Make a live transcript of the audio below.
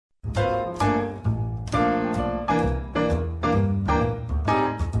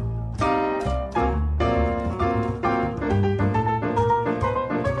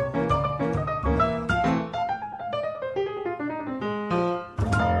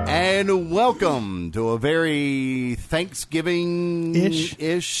And welcome to a very Thanksgiving-ish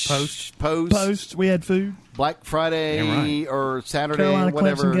post. We had food. Black Friday or Saturday, Carolina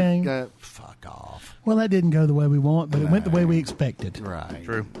whatever. Clemson game. Fuck off. Well, that didn't go the way we want, but it went the way we expected. Right.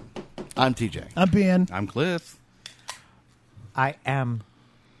 True. I'm TJ. I'm Ben. I'm Cliff. I am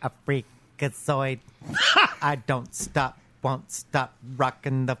a freakazoid. I don't stop, won't stop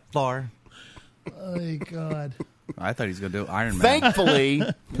rocking the floor. Oh, God. I thought he was going to do Iron Man.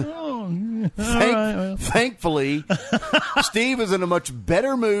 Thankfully, Steve is in a much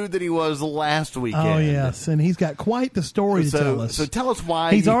better mood than he was last weekend. Oh, yes. And he's got quite the story to tell us. So tell us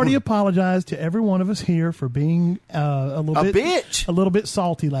why. He's already apologized to every one of us here for being a little bit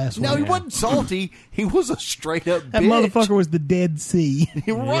salty last week. No, he wasn't salty. He was a straight up bitch. That motherfucker was the Dead Sea.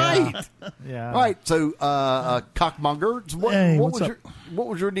 Right. Yeah. Right. So, cockmonger, what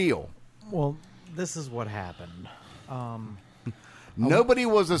was your deal? Well, this is what happened. Nobody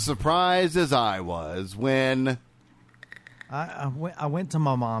was as surprised as I was when I went to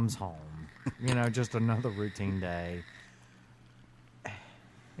my mom's home, just another routine day,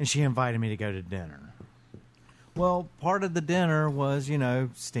 and she invited me to go to dinner. Well, part of the dinner was,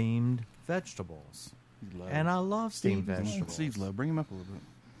 steamed vegetables, and I love steamed vegetables. Steve's low. Bring him up a little bit.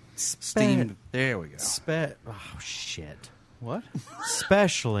 Steamed. There we go. Oh, shit. What?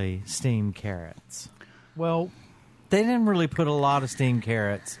 Especially steamed carrots. Well, they didn't really put a lot of steamed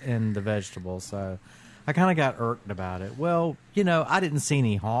carrots in the vegetables, so I kind of got irked about it. Well, I didn't see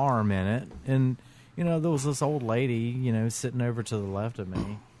any harm in it. And, there was this old lady, sitting over to the left of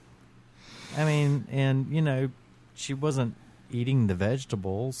me. I mean, and, she wasn't eating the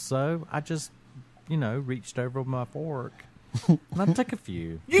vegetables, so I just, reached over with my fork and I took a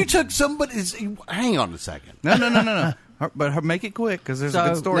few. you took somebody's. Hang on a second. No. But make it quick because there's a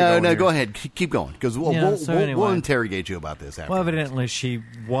good story. No, go ahead. Keep going because we'll interrogate you about this after. Well, evidently she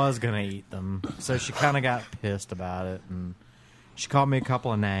was going to eat them, so she kind of got pissed about it, and she called me a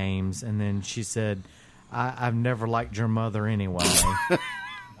couple of names, and then she said, I've never liked your mother anyway.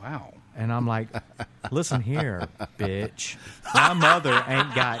 Wow. And I'm like, listen here, bitch. My mother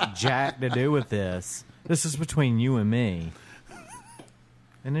ain't got jack to do with this. This is between you and me.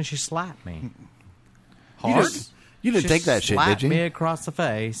 And then she slapped me. Hard? You didn't take that shit, did Slapped you? me across the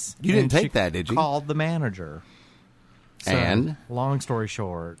face. You didn't take she that, did you? Called the manager. So, And? long story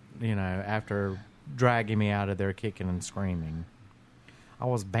short, after dragging me out of there kicking and screaming, I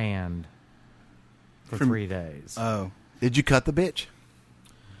was banned for 3 days. Oh. Did you cut the bitch?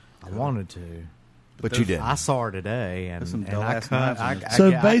 I wanted to. But you didn't. I saw her today, and I cut. So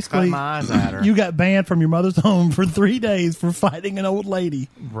I basically, cut my eyes at her. You got banned from your mother's home for 3 days for fighting an old lady.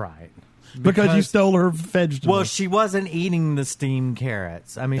 Right. Because you stole her vegetables. Well, she wasn't eating the steamed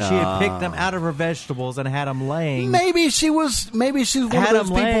carrots. I mean, she had picked them out of her vegetables and had them laying. Maybe she was one of those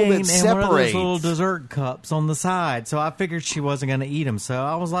people that in one of those separates. little dessert cups on the side. So I figured she wasn't going to eat them. So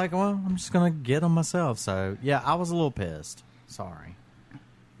I was like, well, I'm just going to get them myself. So, yeah, I was a little pissed. Sorry.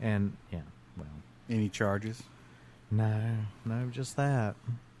 And, yeah, well. Any charges? No, just that.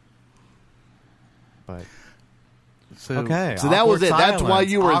 But... okay. So that was it. That's why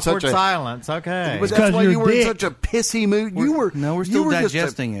you were in such a silence. Okay. But that's why you were in such a pissy mood. We're still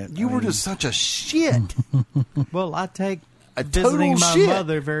digesting it. You were just such a shit. Well, I take a visiting total my shit.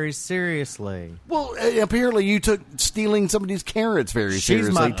 mother very seriously. Well, apparently you took stealing somebody's carrots very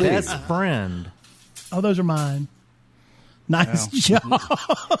seriously. She's my too. best friend. Oh, those are mine. Nice job.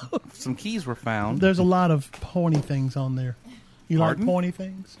 Some keys were found. There's a lot of pointy things on there. You Pardon? like pointy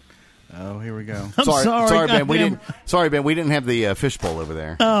things? Oh, here we go. I'm sorry, Ben. goddamn. We didn't have the fishbowl over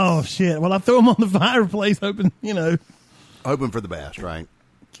there. Oh, shit. Well, I threw them on the fireplace, hoping, Hoping for the best, right?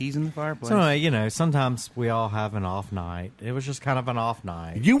 Keys in the fireplace. So anyway, sometimes we all have an off night. It was just kind of an off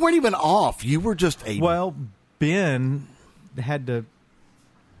night. You weren't even off. You were just a... Well, Ben had the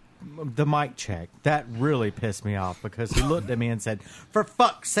mic check. That really pissed me off because he looked at me and said, "For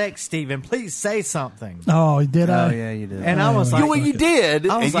fuck's sake, Stephen, please say something." Oh, did I? Oh, yeah, you did. And I was like, you did.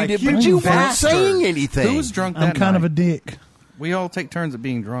 I was and like, you did, but you weren't bastard. saying anything. Who was drunk that I'm kind night? of a dick. We all take turns at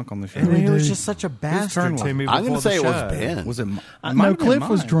being drunk on the show. And he was do. just such a turn bastard was to it? me. I'm going to say it was Ben. Was it? No, Cliff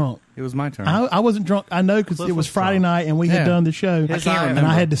was drunk. It was my turn. I wasn't drunk. I know because Cliff it was was Friday drunk. night and we had done the show. His can't eye- and remember.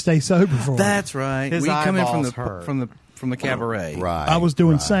 I had to stay sober for it. That's right. His we come in eyeballs hurt. from the cabaret. Right. I was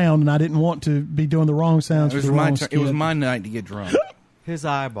doing right. sound and I didn't want to be doing the wrong sounds It was for the my wrong turn. It was skit. my night to get drunk. His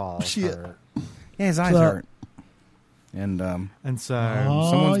eyeballs Shit. hurt. Yeah, his eyes So- hurt. And And so...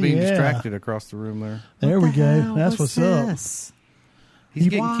 someone's being yeah. distracted across the room there. There we What the go. hell That's was what's up. this? He's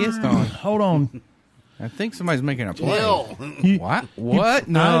getting kissed on. Hold on. I think somebody's making a play. Well, You- What? What?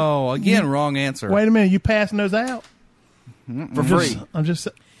 No. Again, wrong answer. Wait a minute. You passing those out? for free. I'm just.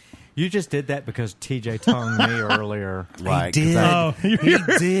 You just did that because TJ tongued me earlier. Right. did. Oh,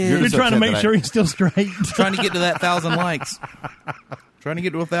 you're trying to make sure he's still straight. Trying to get to that 1,000 likes. Trying to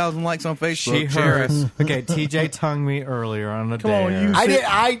get to 1,000 likes on Facebook. She heard. Okay, TJ tongued me earlier on a Come on, dare.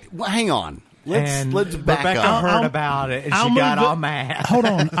 you- Hang on. Let's back Rebecca up. heard about it, and I'll she move got the- all mad. Hold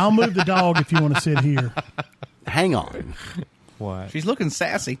on. I'll move the dog if you want to sit here. Hang on. What? She's looking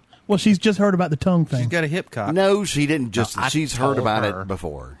sassy. Well, she's just heard about the tongue thing. She's got a hip cock. No, she didn't just. No, I she's heard told about her. it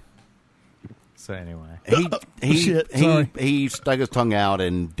before. So anyway, Shit, sorry. he stuck his tongue out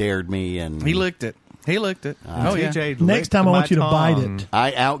and dared me, and He licked it. Oh, yeah. TJ Next licked time I want my you to bite tongue. it.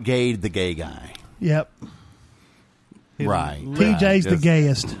 I outgayed the gay guy. Yep. Right. TJ's the Just-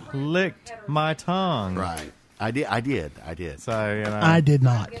 gayest. Licked my tongue. Right. I did. So you know, I did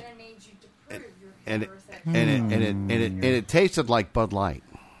not. I'm gonna need you to prove your And it, heterosexuality. and it tasted like Bud Light.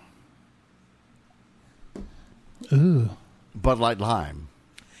 Ooh. Bud Light Lime.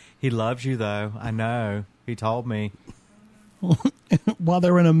 he loves you though. I know. He told me. While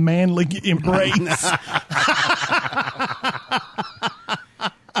they were in a manly embrace.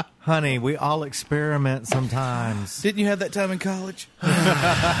 Honey, we all experiment sometimes. Didn't you have that time in college?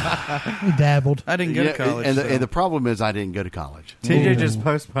 We dabbled. I didn't go to college. And so. the problem is I didn't go to college. TJ just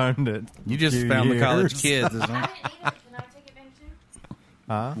postponed it. You just Few found the years. college kids. Isn't it? I didn't either. Can I take advantage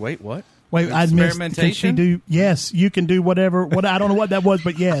of it? Wait, what? Wait, I missed. Can she Experimentation? do? Yes, you can do whatever. What I don't know what that was,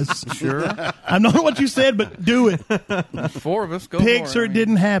 but yes. Sure. I don't know what you said, but do it. Four of us. Go Pigs for or it. it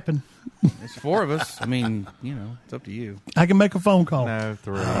didn't happen. It's four of us. I mean, it's up to you. I can make a phone call. No,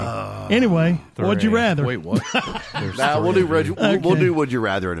 3. Anyway, what'd you Three. rather? Wait, what? There's Nah, we'll 3 do of you. we'll do Would You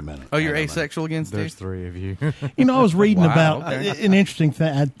Rather in a minute. Oh, you're I don't know. asexual again, There's Steve? 3 of you. You know, I was reading Wow, about okay. an interesting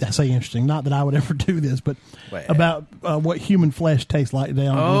thing. I say interesting, not that I would ever do this, but Well. about what human flesh tastes like.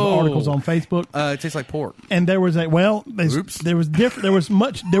 Down Oh. articles on Facebook, It tastes like pork. and there was Oops.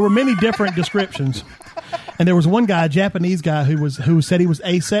 there were many different descriptions, and there was one guy, a Japanese guy, who said he was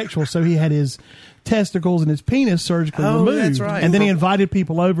asexual, so he had his testicles and his penis surgically Oh, removed, that's right. and then he invited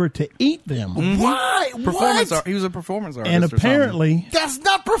people over to eat them. Why? Performance What? art. He was a performance artist. And or something. apparently, That's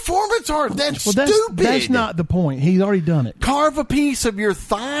not performance art. That's well, stupid. that's not the point. He's already done it. Carve a piece of your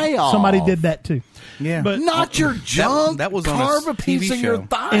thigh off. Somebody did that too. Yeah. But Not your junk. that was on a Carve a piece TV of your show.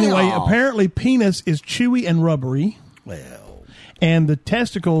 thigh Anyway, off. apparently penis is chewy and rubbery, Well, and the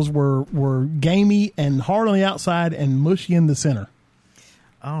testicles were gamey and hard on the outside and mushy in the center.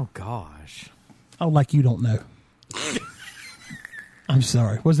 Oh gosh. Oh, like you don't know. I'm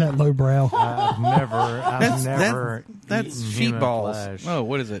sorry. Was that lowbrow? I've never that's eaten sheep human balls. flesh. Oh,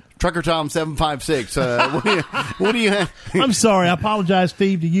 what is it? Trucker Tom 756. What do you have? I'm sorry. I apologize,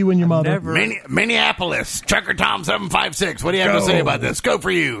 Steve, to you and your mother. never- Minneapolis. Trucker Tom 756. What do you have to say about this? Go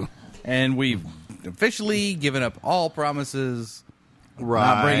for you. And we've officially given up all promises. Right.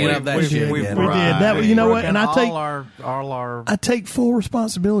 Not bringing up that We shit did. We again. did. That. You know what? And I all our take full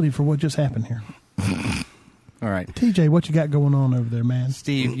responsibility for what just happened here. All right. TJ, what you got going on over there, man?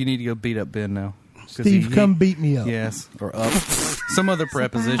 Steve, you need to go beat up Ben now. 'Cause Steve, come beat me up. Yes, or up. Some other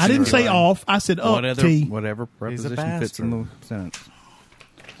preposition. I didn't say or off. I said up, whatever He's a preposition fits in the sentence.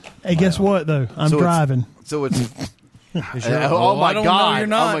 Hey, guess what, though? I'm So it's- driving. So it's. Oh, my I don't know, God. you're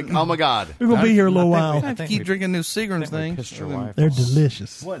not. Oh my God. We're going to be here a little while. I have to keep drinking new Seagram's thing. pissed your wife. They're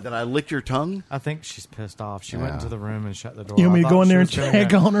delicious. What? Did I lick your tongue? I think she's pissed off. She went into the room and shut the door. You want me I to thought go in she there and was gonna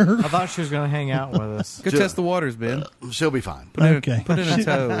check hang- on her? I thought she was going to hang out with us. Go test the waters, Ben. She'll be fine. Okay. Put in a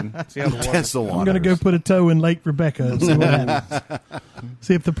toe and see how the water. Test the I'm waters. going to go put a toe in Lake Rebecca and see what happens.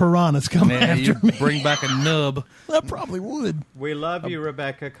 See if the piranhas come Man, after you me. bring back a nub. I probably would. We love you,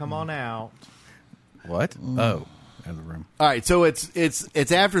 Rebecca. Come on out. What? Oh, out of the room. All right. So it's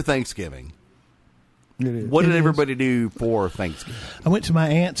after Thanksgiving. It is. What did It is. everybody do for Thanksgiving? I went to my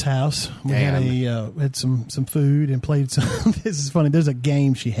aunt's house. We And? had some food and played some. This is funny. There's a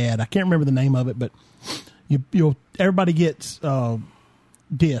game she had. I can't remember the name of it, but everybody gets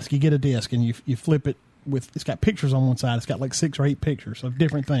disc. You get a disc and you flip it with. It's got pictures on one side. It's got like 6 or 8 pictures of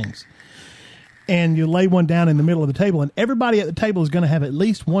different things. And you lay one down in the middle of the table, and everybody at the table is going to have at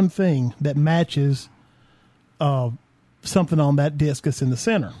least one thing that matches something on that disc that's in the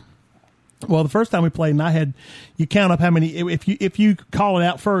center. Well, the first time we played, and you count up how many. If you call it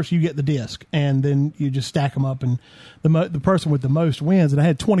out first, you get the disc, and then you just stack them up, and the person with the most wins. And I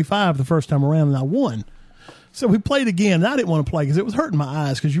had 25 the first time around, and I won. So we played again, and I didn't want to play because it was hurting my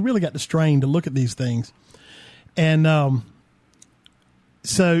eyes because you really got to strain to look at these things. And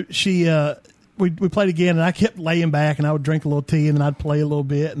so we played again, and I kept laying back, and I would drink a little tea, and then I'd play a little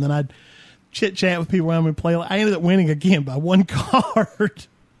bit, and then I'd chit chat with people around me and play. I ended up winning again by 1 card.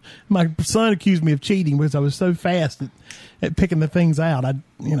 My son accused me of cheating because I was so fast at picking the things out. I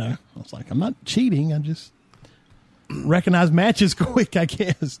was like, I'm not cheating. I just recognize matches quick, I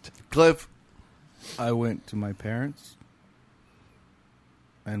guess. Cliff, I went to my parents,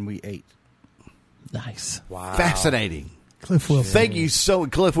 and we ate. Nice. Wow. fascinating. Cliff Wilson. Thank you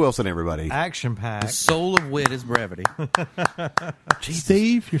Cliff Wilson, everybody. Action The packed. soul of wit is brevity.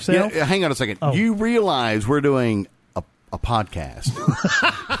 Steve, yourself? Yeah, hang on a second. Oh. You realize we're doing a podcast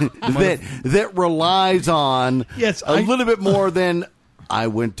that relies on Yes, a little bit more than I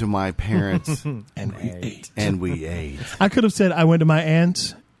went to my parents And we ate. and we ate. I could have said I went to my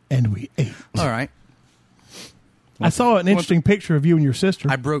aunt's and we ate. All right. I saw an interesting picture of you and your sister.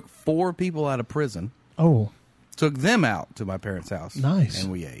 I broke 4 people out of prison, oh, took them out to my parents' house. Nice.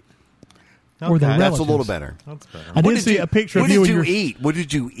 And we ate. or their Okay. That's a relatives. little better. That's better. I did see a picture What of you did and you your eat? What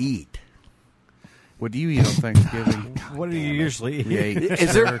did you eat? What do you eat on Thanksgiving? What do you usually eat? We ate.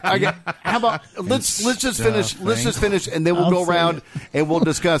 Is there? How about let's just finish. Let's just finish, and then we'll I'll go say around and we'll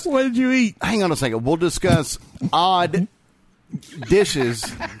discuss. What did you eat? Hang on a second. We'll discuss odd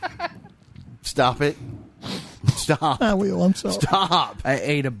dishes. Stop it. Stop. I will. I'm sorry. Stop. I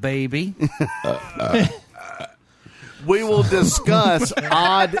ate a baby. We will discuss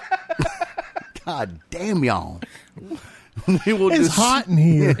odd. God damn y'all. We will It's hot in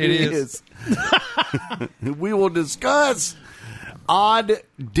here. It is. We will discuss odd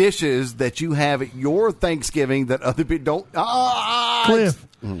dishes that you have at your Thanksgiving that other people don't. Cliff,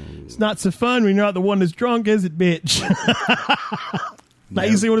 it's not so fun when you're not the one that's drunk, is it, bitch? Now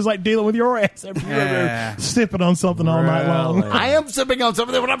you see what it's like dealing with your ass after you're over there sipping on something all night long. Really? I am sipping on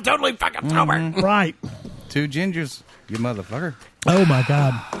something, but I'm totally fucking sober. Right. 2 gingers. You motherfucker. Oh, my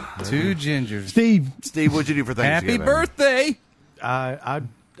God. 2 gingers. Steve, Steve, what'd you do for Happy Thanksgiving? birthday. I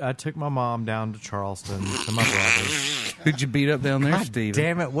took my mom down to Charleston to my brother's. Who'd you beat up down there, God Steve?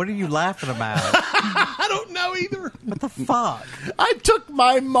 damn it! What are you laughing about? I don't know either. What the fuck? I took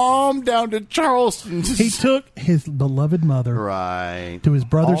my mom down to Charleston. He took his beloved mother Right. to his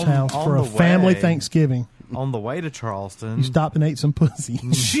brother's On- house on for a the family way. Thanksgiving. On the way to Charleston, You stopped and ate some pussy.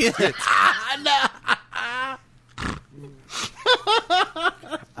 Shit.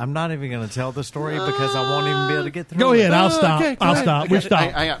 I'm not even going to tell the story because I won't even be able to get through. Go it. ahead. I'll stop. Okay, go I'll ahead. stop. We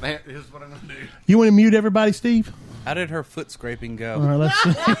stop. Hang on. Here's what I'm going to do. You want to mute everybody, Steve? How did her foot scraping go? All right, let's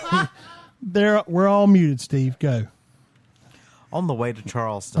see. We're all muted, Steve. Go. On the way to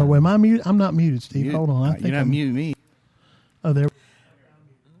Charleston. Oh, wait, am I muted? I'm not muted, Steve. You- Hold on. I think You're not I'm muting me. Oh, there.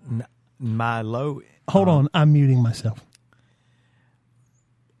 My low. Hold on. I'm muting myself.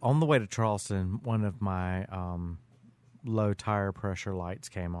 On the way to Charleston, one of my low tire pressure lights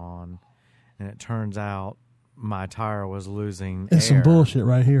came on, and it turns out my tire was losing It's some air. bullshit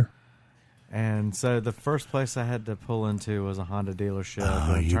right here. And so the first place I had to pull into was a Honda dealership.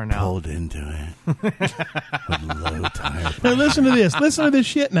 Oh, and it you turned out pulled into it. With low tire. Now, listen to this. Listen to this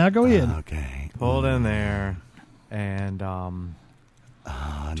shit now. Go ahead. Okay. pulled in there, and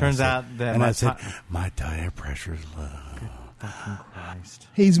turns out that And my I said, ti- my tire pressure's low. fucking Christ.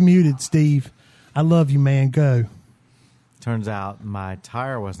 He's muted, Steve. I love you, man. Go. Turns out my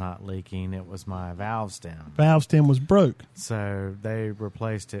tire was not leaking; it was my valve stem. Valve stem was broke. So they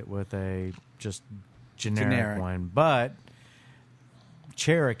replaced it with a just generic Generic. one. But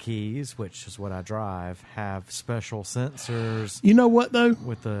Cherokees, which is what I drive, have special sensors You know what, though?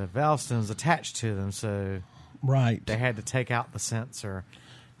 with the valve stems attached to them. So Right. they had to take out the sensor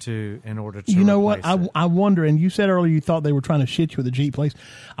in order to You know what? replace it. I wonder, and you said earlier you thought they were trying to shit you with the Jeep place.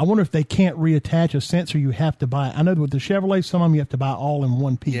 I wonder if they can't reattach a sensor you have to buy. I know with the Chevrolet, some of them you have to buy all in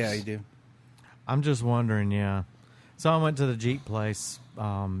one piece. Yeah, you do. I'm just wondering, yeah. So I went to the Jeep place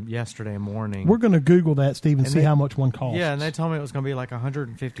yesterday morning. We're going to Google that, Steve, and And see they- how much one costs. Yeah, and they told me it was going to be like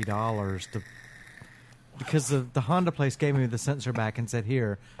 $150 because the Honda place gave me the sensor back and said,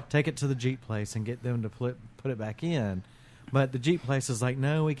 "Here, take it to the Jeep place and get them to put it back in." But the Jeep place is like,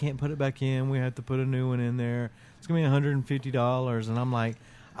 "No, we can't put it back in. We have to put a new one in there. It's going to be $150." And I'm like,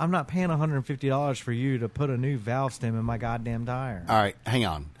 "I'm not paying $150 for you to put a new valve stem in my goddamn tire." All right, hang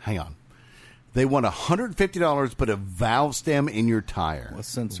on. They want $150 to put a valve stem in your tire. A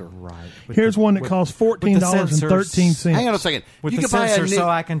sensor. Right. Here's one that costs $14.13. Hang on a second. With you the can buy sensor, a so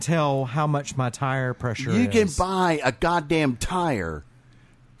I can tell how much my tire pressure You is. can buy a goddamn tire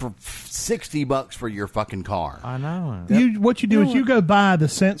for $60 for your fucking car. I know. What you do is you go buy the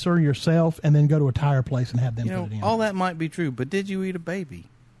sensor yourself and then go to a tire place and have them You know, put it in. all that might be true, but did you eat a baby?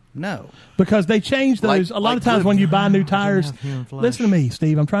 No. Because they change those. Like- a lot like of times when you buy new tires, have human flesh. listen to me,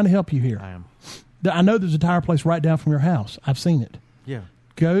 Steve. I'm trying to help you here. I am. I know there's a tire place right down from your house. I've seen it. Yeah.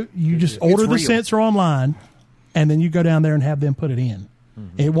 You just order the real. sensor online, and then you go down there and have them put it in.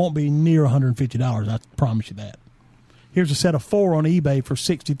 It won't be near $150. I promise you that. Here's a set of 4 on eBay for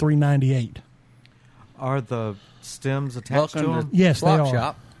 $63.98. Are the stems attached Welcome to to them? Yes, they Swap are.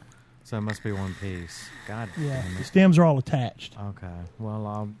 Shop. So it must be one piece. God Yeah, damn the it. stems are all attached. Okay.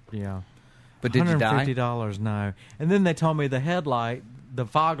 Well, yeah. But did you die? $150, no. And then they told me the headlight, the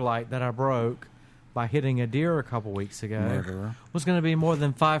fog light that I broke by hitting a deer a couple weeks ago Murderer. was going to be more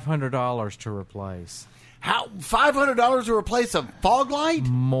than $500 to replace. How $500 to replace a fog light?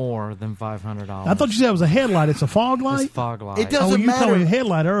 More than $500. I thought you said it was a headlight. It's a fog It's light? fog light. It doesn't Oh, well, you told me matter.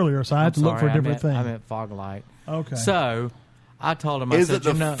 headlight earlier, so I had to look for a different thing. I meant fog light. Okay. So I told him, I Is said, it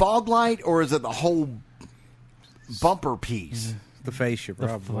the you know, fog light or is it the whole bumper piece? The fascia, the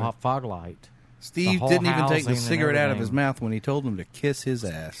probably. fog light. Steve whole didn't even take the housing and cigarette out of his everything. mouth when he told him to kiss his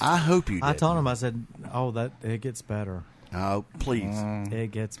ass. I hope you did. I told him, I said, oh, that it gets better. Oh, please.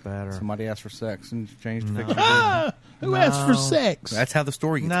 It gets better. Somebody asked for sex and changed the No. picture. didn't Who asked for No. sex? That's how the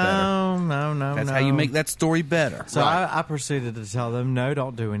story gets better. No. That's how you make that story better. So Right. I proceeded to tell them, no,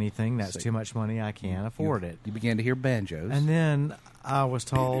 don't do anything. That's too much money. I can't afford it. You began to hear banjos. And then I was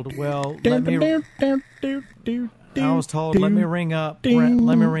told, well, let me. I was told, let me ring up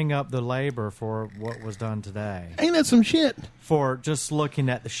the labor for what was done today Ain't that some shit? for just looking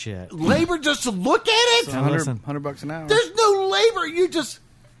at the shit. Labor just to look at it? Now listen. $100 an hour. There's no labor. You just.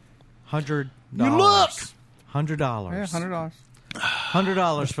 $100. You look. $100. Yeah, $100.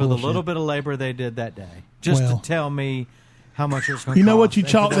 $100 for the bullshit. little bit of labor they did that day, just Well. to tell me how much it was going to cost. You know what you and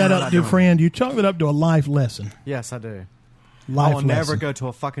chalk for that them up not to, doing it. friend? You chalk that up to a life lesson. Yes, I do. Life I will lesson. never go to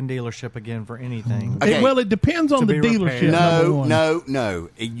a fucking dealership again for anything. Okay. Well, it depends on To the be dealership. repaired. number No, one. no.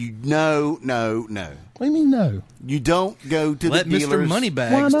 You no. What do you mean no? You don't go to Let the Mr. dealers. Why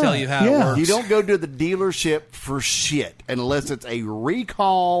Moneybags not? tell you how it Yeah. works. You don't go to the dealership for shit unless it's a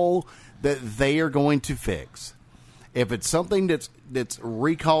recall that they are going to fix. If it's something that's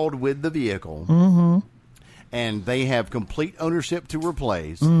recalled with the vehicle, and they have complete ownership to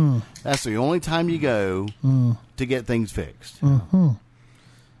replace, that's the only time you go to get things fixed.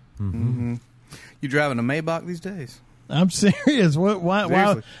 You driving a Maybach these days? I'm serious. Why?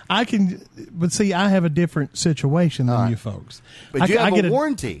 Seriously. I can, but see, I have a different situation than All right. you folks. But I, you I have get a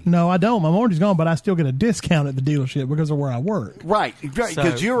warranty. No, I don't. My warranty's gone, but I still get a discount at the dealership because of where I work. Right, because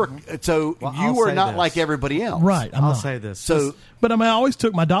So- you're Well, you I'll are say not this. like everybody else. Right. I'm I'll not. say this. So But I mean, I always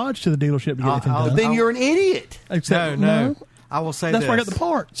took my Dodge to the dealership to get everything I'll- done. then you're an idiot. Except, no. I will say That's this. where I got the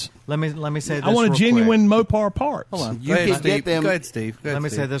parts. Let me say this. I want a real genuine Mopar parts. Hold on. You Go ahead, can Steve. get them- Go ahead, Steve. Go Quick. ahead, Let me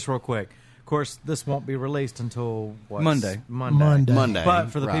Steve. say this real quick. Of course, this won't be released until what? Monday. Monday. Monday.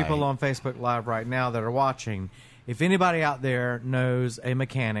 But for the Right. people on Facebook Live right now that are watching, if anybody out there knows a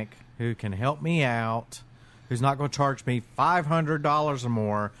mechanic who can help me out, who's not going to charge me $500 or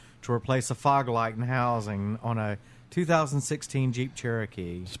more to replace a fog light and housing on a 2016 Jeep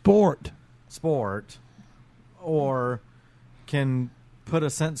Cherokee Sport. Sport, or can put a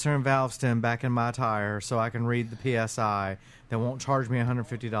sensor and valve stem back in my tire so I can read the PSI that won't charge me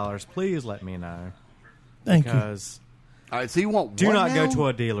 $150, please let me know. Thank you. Because All right, so you want do what not now? go to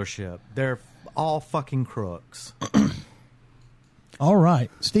a dealership. They're all fucking crooks. All right.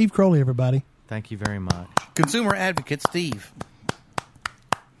 Steve Crowley, everybody. Thank you very much. Consumer advocate Steve.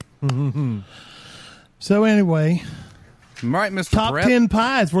 So anyway, All right, Mr. top Prep. 10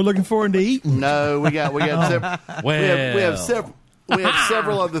 pies we're looking forward to eating. No, we got several. Well. we have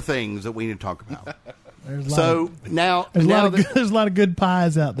several other things that we need to talk about. There's a lot So of, now, there's, a now lot of that, good, there's a lot of good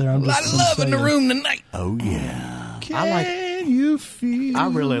pies out there. I'm A lot just of love in the saying. room tonight. oh yeah, Can you feel I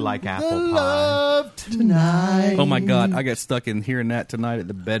really like apple the pie. love tonight. Oh my God, I got stuck in hearing that tonight at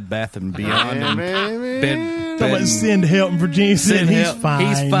the Bed Bath and Beyond. and Bed, Someone send help, and Virginia said he's help. fine.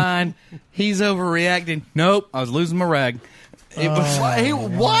 He's fine. He's overreacting. Nope, I was losing my rag. It was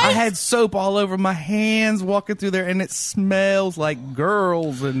What? I had soap all over my hands walking through there, and it smells like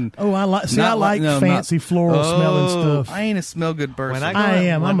girls. And Oh, I like. See, Not I like no, fancy not- floral smelling Oh, stuff. I ain't a smell good person. When I I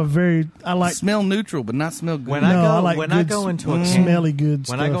am. when- I'm a very. I like. smell neutral, but not smell good. When I no, go, I like when good, I go into a smelly good when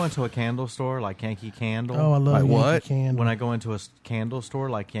stuff. I go into a candle store like Yankee Candle. oh, I love Like Yankee what? Candle. When I go into a candle store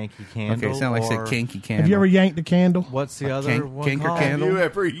like Yankee Candle. okay, sound like or said kinky candle. Have you ever yanked a candle? What's the Like other one Kanker called? Candle? you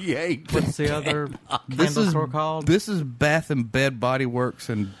ever yanked? What's the other This candle is store called? This is Bath and Bed Body Works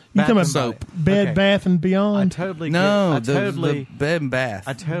and You talking about soap. Bed, Okay. Bath, and I Beyond? totally No, get, I totally, the Bed and Bath.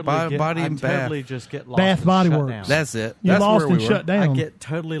 I totally Body, get, body I and totally Bath. just get lost. Bath and Body shut Works. down. That's it. You That's lost where and we shut were. down. I get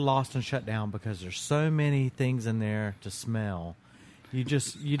totally lost and shut down because there's so many things in there to smell. You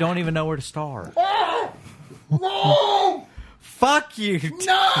don't even know where to start. Fuck you,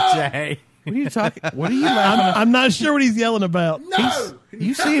 Jay. What are you talking? What are you laughing at? I'm not sure what he's yelling about.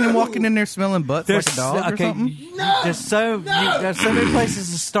 You seeing him walking in there smelling butts like a dog or something? There's so many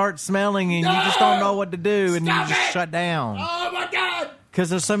places to start smelling, and you just don't know what to do, and you just shut down. Oh my God! Because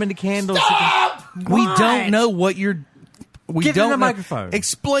there's so many candles. We don't know what you're. We Get in don't the know. microphone.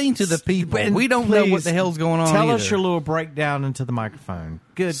 Explain to the people. And We don't know what please the hell's going on. Tell either. us your little breakdown into the microphone.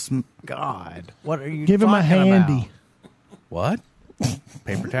 Good God. What are you Give him a talking handy. about? What?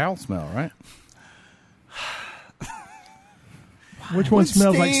 Paper towel smell, right? Which one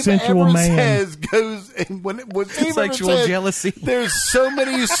smells like Steve sensual ever man? Says goes and when Steve ever Sexual says, jealousy. There's so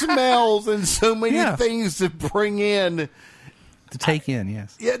many smells and so many Yeah. things to bring in. To take in,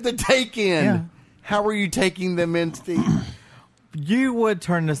 yes. Yeah, to take in. Yeah. How are you taking them in, Steve? You would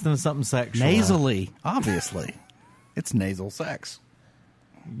turn this into something sexual. Nasally, obviously. It's nasal sex.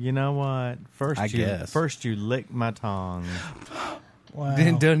 You know what? I guess. First you lick my tongue. Wow.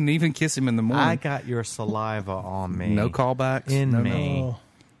 Doesn't even kiss him in the morning. I got your saliva on me. No callbacks. In no, me. Oh.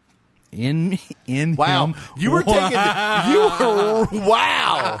 In Wow, him. you were taking. Wow,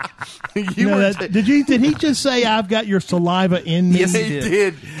 you No, were. did he just say I've got your saliva in me? Yes, He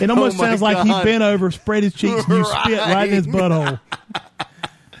did. It almost Oh, my sounds like he God. bent over, spread his cheeks, and you spit right in his butthole.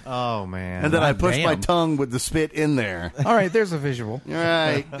 Oh man. And then I pushed my Damn. tongue with the spit in there. All right, there's a visual. All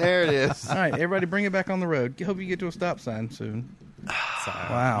right, there it is. All right, everybody bring it back on the road. Hope you get to a stop sign soon.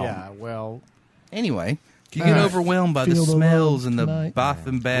 Wow. Yeah, well, Anyway, you All get right. overwhelmed by the Feel the smells love and the tonight. boff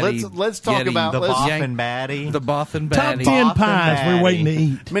and batty. Let's talk getting about- the let's boff yank- and baddie. the boff and Top batty. 10 Bop and pies we're Batty. waiting to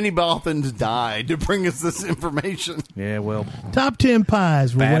eat. Many Boffins died to bring us this information. Yeah, well, Top 10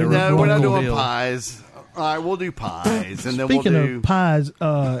 pies we're Batter waiting to No, we're not Bungle doing Hill. pies. All right, we'll do pies, and then Speaking we'll do. of pies,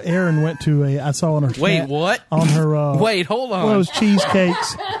 Erin went to I saw on her wait, chat- what? on her Wait, hold on. one of those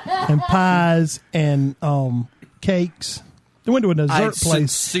cheesecakes and pies and cakes. They went to a dessert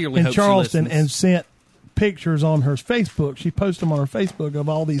place sincerely in hope she Charleston listens. and sent pictures on her Facebook. She posted them on her Facebook of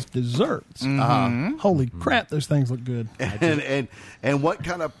all these desserts. Holy crap, those things look good. And what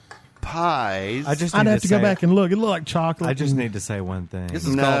kind of pies? I just I'd need have to go say- back and look. It looked like chocolate. I just and- need to say one thing. This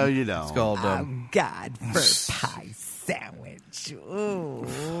is No, called, you don't. It's called God for pie sandwich.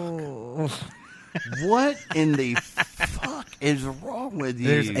 Ooh. What in the fuck is wrong with you?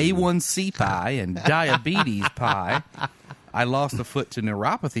 There's A1C pie and diabetes pie. I lost a foot to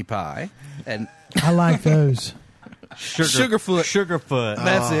neuropathy pie, and I like those. Sugarfoot. Sugarfoot.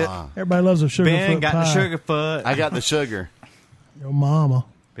 That's it. Everybody loves a sugar Ben foot got pie. the sugarfoot. I got the sugar. Your mama.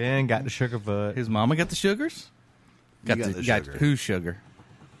 Ben got the sugarfoot. His mama got the sugars. You got the sugar. Whose sugar?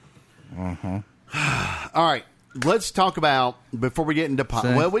 All right, let's talk about before we get into pies.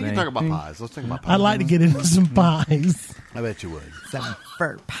 Same Well, we can thing. talk about pies. Let's talk about pies. I'd like to get into some pies. I bet you would. Some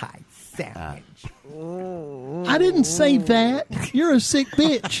fur pie sandwich. I didn't say that. You're a sick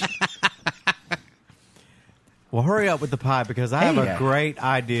bitch. Well, hurry up with the pie because I have Hey. a great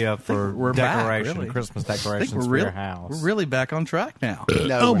idea for we're back, decoration, really. Christmas I think decorations for your house. we're really back on track now.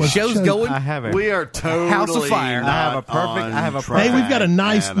 No, Oh, we're my not. Show's Show- going. I have a We are totally House of Fire. not I have a perfect- on I have a track Hey, we've got a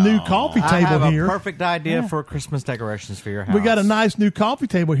nice at new all. coffee I table have a here. perfect idea for Christmas decorations for your house. We got a nice new coffee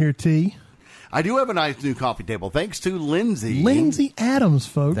table here, T. I do have a nice new coffee table, thanks to Lindsay. Lindsay Adams,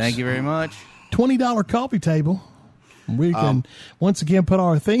 folks. Thank you very much. $20 coffee table. We can once again put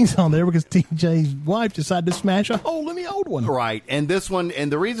our things on there because TJ's wife decided to smash a hole in the old one. Right, and this one, and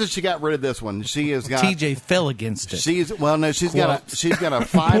the reason she got rid of this one, she has got. TJ fell against it. She's well, no, she's got a He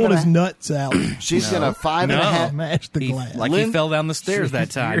 5 pulled and his a, nuts out. she's got a 5 and a No. half. Smashed the He, glass. like he Lynn- fell down the stairs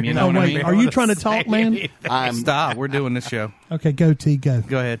that time. You know Oh, what I wait. mean? Are you trying to talk, man? Stop. We're doing this show. Okay, go, T, go.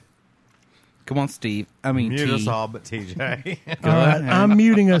 Go ahead. Come on, Steve. I mean, Mute T. us all but TJ. Go All right, ahead. I'm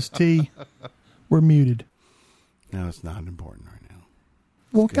muting us, T. We're muted. No, it's not important right now.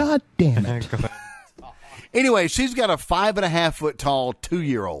 Well, God damn it. Anyway, she's got a 5.5 foot tall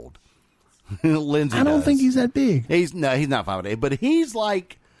 2-year-old. Lindsay, I don't does. think he's that big. He's not 5'8", but he's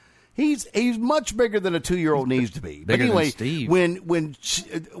like he's much bigger than a 2-year-old needs to be. But Bigger than anyway, Steve.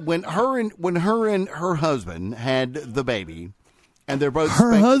 when her and her husband had the baby, and they're both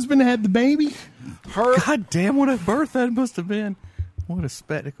Her husband had the baby? her God damn, what a birth that must have been. What a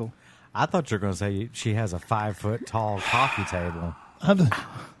spectacle. I thought you were going to say she has a 5 foot tall coffee table. I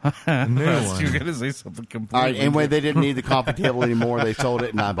New You're one. going to say something All completely right, anyway, they didn't need the coffee table anymore. They sold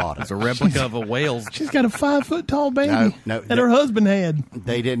it, and I bought it. It's a replica of a whale's. She's got a 5 foot tall baby No, that her husband had.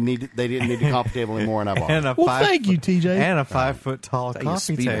 They didn't need the coffee table anymore, and I bought And it. a Well, five thank you, TJ. And a 5 foot tall how you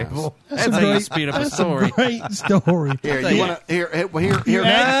coffee speed up. table. That's how you speed up a That's story. a great story. Here, you want to here?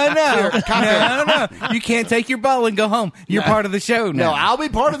 No. You can't take your ball and go home. You're part of the show No, now. I'll be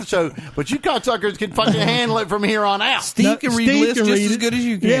part of the show, but you cocksuckers can fucking handle it from here on out. Steve No, can read Steve lists can just read as it. good as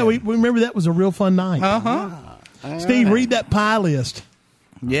you can. Yeah, we remember that was a real fun night. Steve, read that pie list.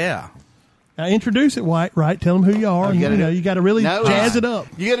 Yeah. Now introduce it, White. Right? Tell them who you are. You got to really jazz it up.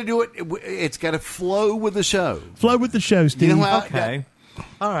 You got to do it. It's got to flow with the show. Flow with the show, Steve. You know how? Okay.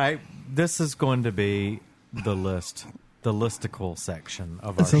 All right. This is going to be the list, the listicle section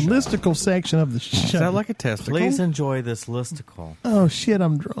of our It's a show. listicle section of the show. Is that like a testicle? Please enjoy this listicle. Oh shit,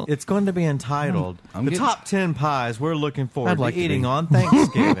 I'm drunk. It's going to be entitled I'm "The getting- Top 10 Pies We're Looking I'd Forward like to to Eating be. on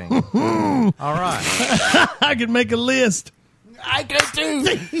Thanksgiving." All right. I could make a list. I could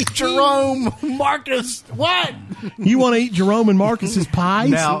too. Jerome, Marcus, what? You want to eat Jerome and Marcus's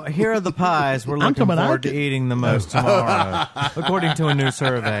pies? Now, here are the pies we're looking talking about forward to I could- eating the most tomorrow, according to a new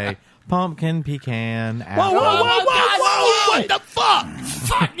survey. Pumpkin, pecan, Whoa, apple. whoa, whoa, whoa, whoa! What the fuck?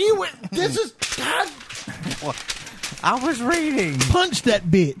 Fuck you! This is God. I was reading. Punch that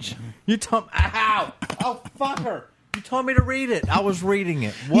bitch. You told ow! Oh, fucker! You told me to read it. I was reading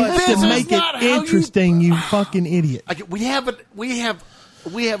it. You What? have This to is make not it how you- interesting, you fucking idiot. Okay, we have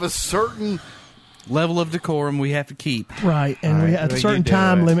a certain. Level of decorum we have to keep. Right, and All we right, have a well, you certain do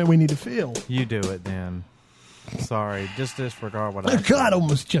time it. limit we need to fill. You do it then. Sorry, just disregard what I Oh, God, I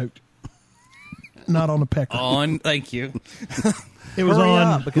almost choked. Not on the pecker. Thank you. It was Hurry on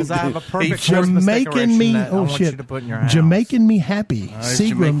up, because I have a perfect Christmas Jamaican decoration me. that I Oh want shit! you to put in your house. Jamaican me happy. it's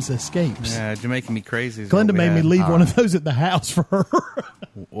Seagram's Jamaican- escapes. Yeah, Jamaican me crazy. is what Glenda we made me had. leave one of those at the house for her.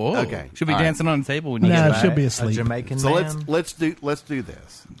 Whoa. Okay. She'll be All right. dancing on the table when you No, get back. she'll be A asleep. Jamaican So man. let's do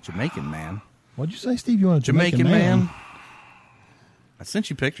this. Jamaican man. What'd you say, Steve? You want a Jamaican man. I sent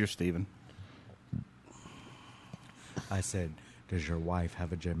you pictures, Stephen. I said, "Does your wife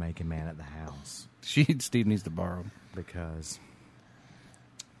have a Jamaican man at the house?" Steve needs to borrow. Because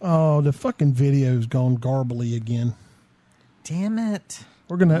Oh, the fucking video's gone garbly again. damn it.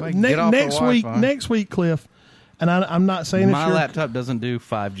 We're gonna Mike, get off the Wi-Fi. next week, Cliff. And I'm not saying it's My your, laptop doesn't do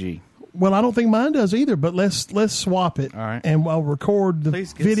 5G. Well, I don't think mine does either. But let's swap it. All right. And I'll record the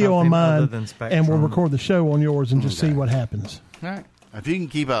Please get video on something other mine, than Spectrum. and we'll record the show on yours, and just see what happens. All right. If you can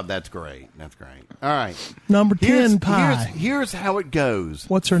keep up, that's great. That's great. All right. Number 10 pie. Here's how it goes.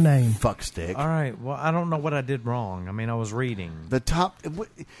 What's her name? Fuck stick. All right. Well, I don't know what I did wrong. I mean, I was reading. The top.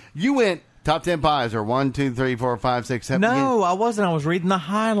 You went top 10 pies are 1, 2, 3, 4, 5, 6, 7. No, I wasn't. I was reading the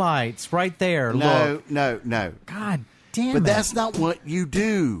highlights right there. Look. No. God damn But it. that's not what you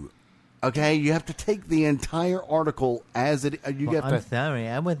do. Okay, you have to take the entire article as it. You have I'm to. sorry.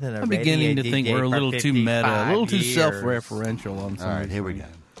 I wasn't a I'm beginning to radio think DJ we're a for little too meta, a 55 little too years. self-referential on some All of right, these here we things.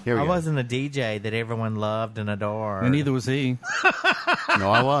 go. Here we I go. wasn't a DJ that everyone loved and adored. And neither was he. No,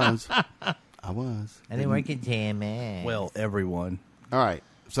 I was. I was. Anyway, can damn it. Well, everyone. All right.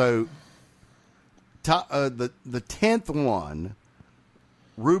 So, top the 10th one,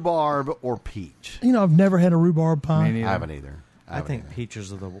 rhubarb or peach. You know, I've never had a rhubarb pie. Me neither. I haven't either. I think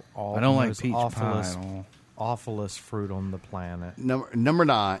peaches are the I don't like most peach pie awfulest, at all. awfulest fruit on the planet. Number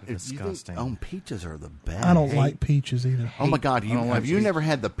 9. if you think- Disgusting. Oh, peaches are the best. I don't like peaches either. Oh my God! I don't like Have you peach. never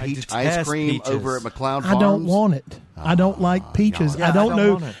had the peach ice detest cream peaches. over at McLeod Farms? I don't want it. I don't like peaches. Yeah, I don't I don't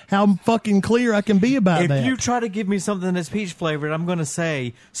know want it. how fucking clear I can be about If that. you try to give me something that's peach flavored, I'm going to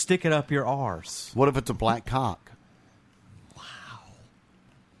say, stick it up your arse. What if it's a black cock?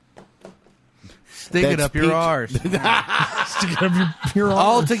 Stick it That's up your peach. arse. You're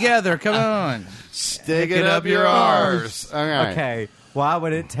All together. Come on. Stick it up your arse. All right. Okay, why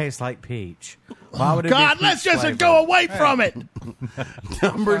would it taste like peach? Why would it be God, peach let's just flavored? go away from it.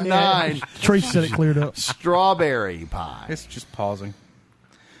 Number 9, Tracy said it cleared up. strawberry pie. It's just pausing.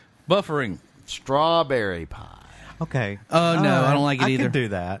 Buffering. Strawberry pie. Okay. Oh, no, I don't like it I either. can do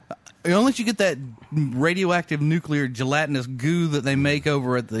that. Unless you get that radioactive nuclear gelatinous goo that they make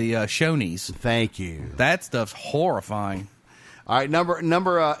over at the Shoney's. Thank you. That stuff's horrifying. All right,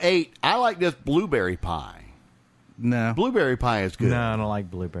 number 8. I like this blueberry pie. No. Blueberry pie is good. No, I don't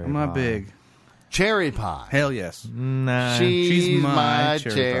like blueberry. I'm not pie. big. Cherry pie. Hell yes. No. She's my my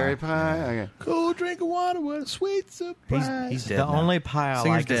cherry cherry pie. pie. Okay. Cool drink of water with a sweet surprise. He's dead the now. only pie I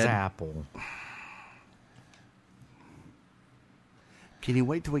Singer's like is dead. apple. Can you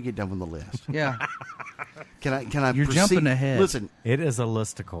wait till we get done with the list? Yeah. Can I? You're proceed? jumping ahead. Listen, It is a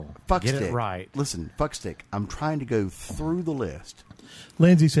listicle. fuck Get stick. it right. Listen, fuck stick. I'm trying to go through the list.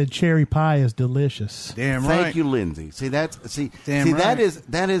 Lindsay said cherry pie is delicious. Damn right. Thank you, Lindsay. See that's Damn right.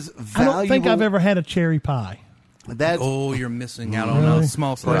 that is I valuable. don't think I've ever had a cherry pie. That's Oh, you're missing out on Really? a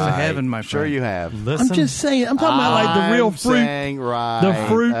small slice of right. heaven, my friend. Sure, you have. Listen, I'm just saying. I'm talking about like the real I'm fruit. saying right. the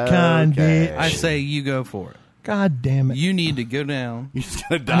fruit kind, bitch. I say you go for it. God damn it! You need to go down You just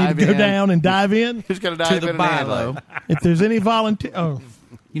gotta I need dive to go in. down and dive in. You just gotta dive to in the and handle Bilo. it. If there's any volunteer,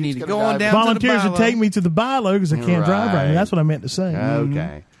 You need to gonna go on drive down Volunteers to to the take me to the Bilo because I can't drive right now. Right. That's what I meant to say.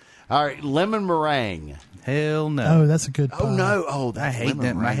 Okay. All right. Lemon meringue. Hell no. Oh, that's a good pie. Oh no! Oh, I that's hate lemon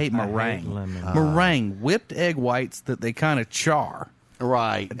them. I meringue. hate I hate meringue. lemon. Meringue, whipped egg whites that they kind of char.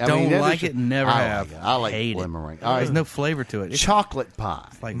 Right. I Don't mean, that like is- it. Never I have. Like it. I like hate lemon it. meringue. All There's right. no flavor to it. It's Chocolate pie.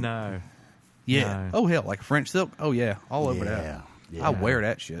 like No. yeah. No. Oh hell, like French silk. Oh yeah, all over Yeah. that. Yeah. I wear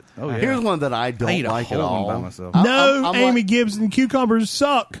that shit. Oh yeah. Here's one that I don't I eat a like at whole one all. by myself. No, I'm Amy like- Gibson, cucumbers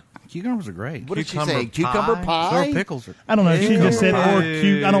suck. Cucumbers are great. What did she Cucumber say? Cucumber pie? So pie? are pickles are. I don't know. She just said or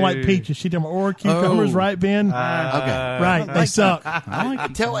Ew. I don't like peaches. She told me or cucumbers, Oh. right, Ben? Okay. Right, they suck. I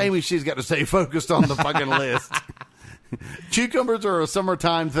like Tell Amy she's got to stay focused on the fucking list. Cucumbers are a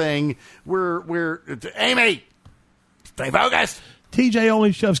summertime thing. We're Amy, stay focused TJ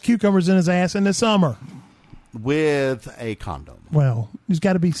only shoves cucumbers in his ass in the summer. with a condom. Well, he's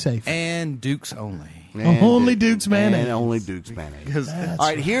got to be safe. and Dukes only. Only Duke's mayonnaise. And only Duke's mayonnaise. Because All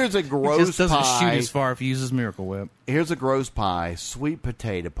right, here's a it gross just doesn't shoot pie. as far if he uses Miracle Whip. Here's a gross pie: sweet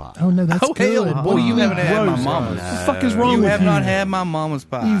potato pie. Oh no, that's Oh good. hell, boy, you haven't had my Gross. mama's. What the fuck is wrong You with have you? not had my mama's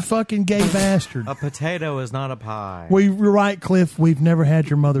pie. You fucking gay bastard. A potato is not a pie. Well, you're right, Cliff. We've never had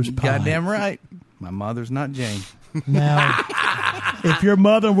your mother's pie. Goddamn right. My mother's not Jane. Now, if your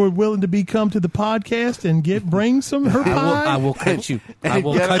mother were willing to become to the podcast and bring some her pie, I will cut you. I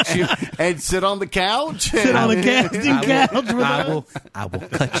will Get cut you. and sit on the couch. sit on a casting couch with I her. will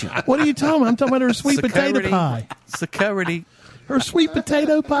cut you. What are you talking about? I'm talking about her sweet potato Security. pie. Security. Her sweet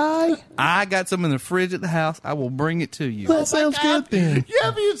potato pie? I got some in the fridge at the house. I will bring it to you. That sounds good then. You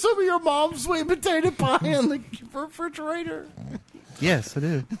have you some of your mom's sweet potato pie in the refrigerator? Yes, I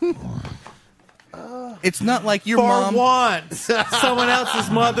do. It's not like your For mom. once, someone else's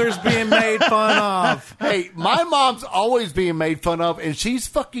mother's being made fun of. Hey, my mom's always being made fun of, and she's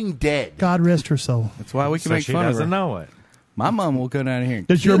fucking dead. God rest her soul. That's why we can So make she fun of her. doesn't know it. My mom will go down here. And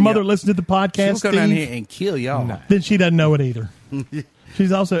Does kill your mother y'all. listen to the She'll podcast, come down Steve? here and kill y'all. Then she doesn't know it either.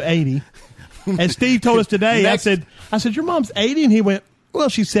 She's also 80. And Steve told us today, Next. I said, your mom's 80? And he went, well,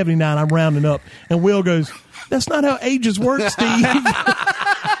 she's 79. I'm rounding up. And Will goes, that's not how ages work, Steve.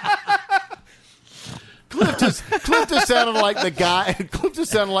 Cliff just sounded like the guy. Cliff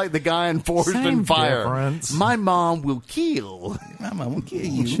just sounded like the guy in Forged Same in Fire. difference. My mom will kill. My mom will kill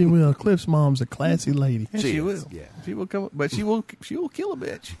you. She will. Cliff's mom's a classy lady. She is, will. yeah. She will come, but she will kill a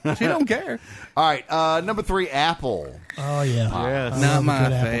bitch. She don't care. All right, number 3, apple. Oh, yeah. Yes. I Not love a my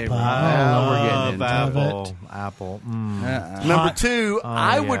good apple favorite. pie. We're getting Love into it. apple. Mm. Number Hot. 2,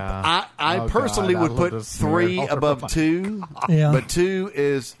 I would. yeah. I Oh, personally God, I would love put to smear 3 it all above over my 2. Yeah. But 2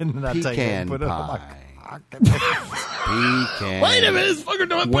 is And then I take it pecan and put it on my pie. Pecan. Wait a minute. This fucker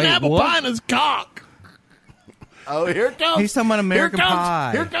don't put Wait, apple what? pie in his cock. Oh, here it comes. He's talking about American here it comes.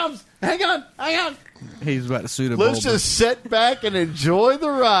 Pie. Here it comes. Hang on. He's about to sue the Let's Bulba. just sit back and enjoy the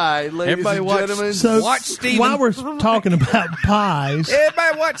ride, ladies Everybody and watch- gentlemen. So Watch Steven. while we're talking about pies,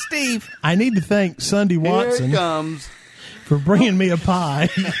 Everybody watch Steve. I need to thank Sunday here Watson it comes. for bringing me a pie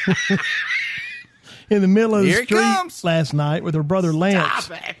in the middle of the Here it street comes. last night with her brother Lance.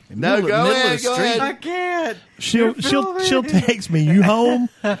 No, go ahead. Go I ahead. can't. She'll text me, you home?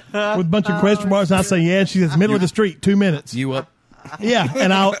 With a bunch of question marks. And I say, yeah. She says, middle of the street, 2 minutes. You up? Yeah.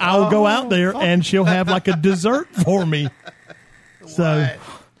 And I'll go out there and she'll have like a dessert for me. So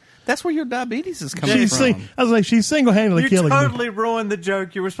That's where your diabetes is coming she's from. I was like, she's single-handedly You killing me. totally ruined the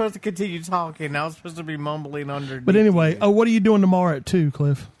joke. You were supposed to continue talking. I was supposed to be mumbling underneath. But anyway, what are you doing tomorrow at 2,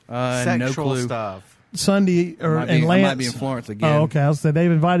 Cliff? No sexual clue. stuff. Sunday I might be- and I Lance. might be in Florence again. Oh, okay. I was saying they've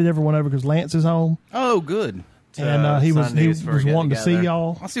invited everyone over because Lance is home, Oh, good. and he was Sundays for a wanting to see get-together.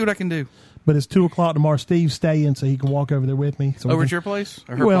 y'all. I'll see what I can do. But it's 2:00 tomorrow. Steve's staying, so he can walk over there with me. So we Over can- at your place?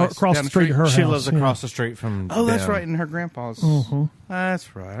 Or her well, place? across Down the street to her She house. lives yeah. across the street from. Oh, that's them. right, in her grandpa's.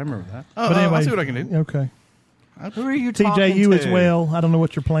 That's right. I remember that. Oh, But anyway, I'll see what I can do. Okay. Who are you talking TJ, you to? as well. I don't know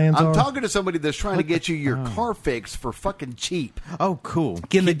what your plans I'm are. talking to somebody that's trying to get you your car fixed for fucking cheap. Oh, cool.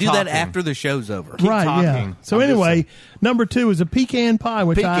 Can they Keep do that talking. after the show's over? Right, yeah. talking. So I'm anyway, number 2 is a pecan pie,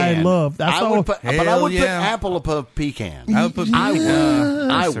 which I Pecan. love. I saw would put, but I Hell would put yeah. apple above pecan. I would put. I would.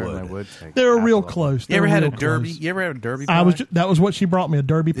 I certainly would. would take they're real apple. close. You ever They're had a real derby? close. You ever had a derby pie? That was what she brought me, a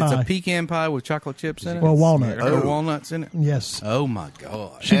derby It's pie. a pecan pie with chocolate chips in it. Well, walnut. Or walnuts in it. Yes. Oh my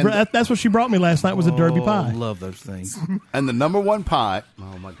god! That's what she brought me last night was a derby pie. Love those things. And the number 1 pie.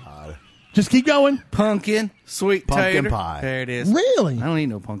 Oh my god. Just keep going. Pumpkin, sweet Pumpkin tater. pie. There it is. Really? I don't eat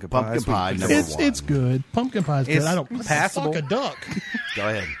no pumpkin pie. Pumpkin That's what pie, you number do. one. It's good. Pumpkin pie is good. It's I don't passable. Fuck a duck. Go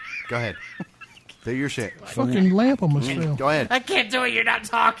ahead. Go ahead. Do your shit. Fucking lamp almost fell. Go ahead. I can't do it. You're not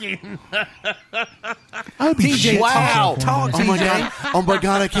talking. I'd be shit Wow. talking. Oh my god. Oh my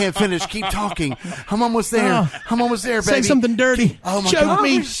god, I can't finish. Keep talking. I'm almost there. I'm almost there, baby. Say something dirty. Oh my Choke god.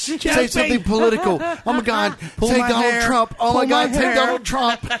 me. Say Choke something me. political. Oh my god. Say my Donald hair. Trump. Oh my Pull god. my Say hair. Donald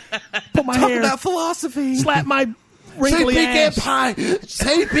Trump. Put my Talk hair. about philosophy. Slap my Say wrinkly pecan ass. pie.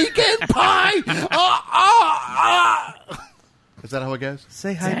 Say pecan pie. Is that how it goes?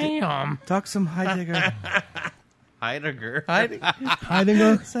 Say hi. Damn. Talk some Heidegger. Heidegger.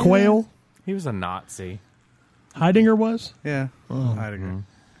 Heidinger? Quail? He was a Nazi. Heidinger was? Yeah. Heidegger.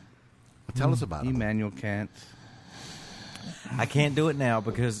 Tell us about it. Immanuel Kant. I can't do it now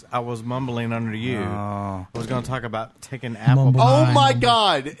because I was mumbling under you. Oh. I was going to talk about taking apple Mumble. pie. Oh my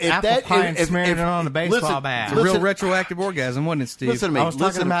god. If Apple that pie and smearing it on a baseball listen, bat. Real Listen, retroactive orgasm, wasn't it, Steve? listen to me. I was listen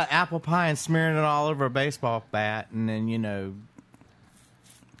talking to me. about apple pie and smearing it all over a baseball bat, and then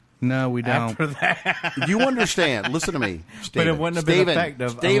No, we don't. after that. You understand. Listen to me. But Steven. it wouldn't have been Steven.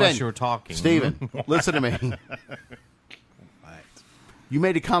 effective Steven. unless you were talking. Steven, listen to me. You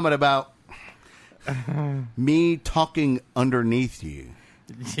made a comment about me talking underneath you.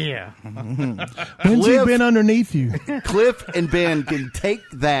 Yeah. When's he Cliff. been underneath you? Cliff and Ben can take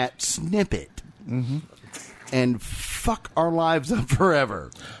that snippet and fuck our lives up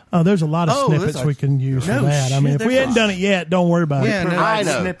forever. Oh, there's a lot of Oh, snippets there's we can use no for that. I mean, shit, if we there's hadn't done it yet, don't worry about Yeah, it. no, I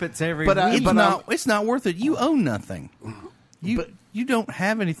know. Snippets every But week. It's not worth it. You own nothing. You don't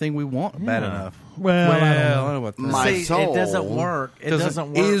have anything we want bad enough. Well, I don't I know. don't know about that. My See, soul it doesn't work. It doesn't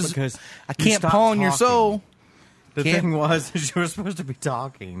work is- because I you can't stopped pawn your talking. soul. The Can't- thing was, is you were supposed to be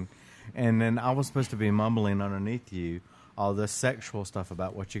talking, and then I was supposed to be mumbling underneath you all this sexual stuff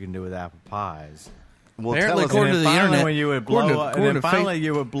about what you can do with apple pies. Well, Apparently, tell us. according And to then the finally internet, when you would according blow to- up, and according then to finally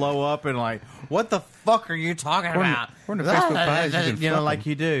you would blow up and like, what the fuck are you talking about? according to Facebook pies, you can you know, fuck like 'em.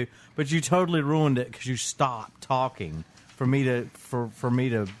 you do, but you totally ruined it because you stopped talking for me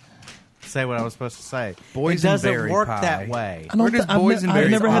to say what I was supposed to say. It doesn't Boysenberry work pie. that way. I don't Where does I've boysenberry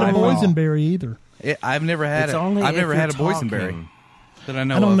never had a come from? boysenberry either. I've never had It's it. only I've if never you're had a boysenberry talking. that I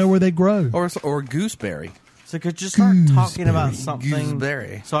know I don't of. know where they grow. Or gooseberry. So could you start talking about something?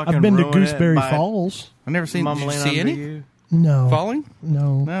 Gooseberry. So I can I've been to ruin it Gooseberry by Falls. I've never seen. Did you mumbling see under any you. No. falling?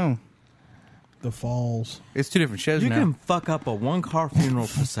 No. No, The Falls. it's two different shows You now. can fuck up a one-car funeral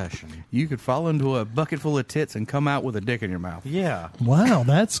procession. You could fall into a bucket full of tits and come out with a dick in your mouth. Yeah. Wow,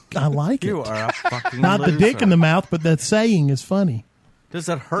 I like You it. are a fucking Not the loser. dick in the mouth, but that saying is funny. Does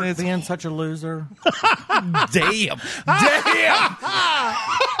it hurt being such a loser? Damn. Damn.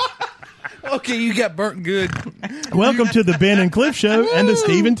 Okay, you got burnt good. Welcome to the Ben and Cliff Show and the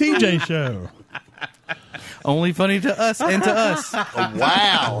Steve and TJ Show. Only funny to us and to us.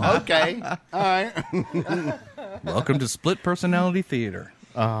 Wow. Okay. All right. Welcome to Split Personality Theater.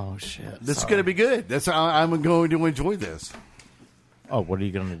 Oh, shit. This is going to be good. That's how I'm going to enjoy this. Oh, what are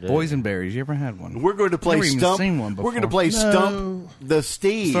you going to do? Boysenberries. You ever had one? We're going to play Never even Stump. seen one We're going to before. play No. Stump the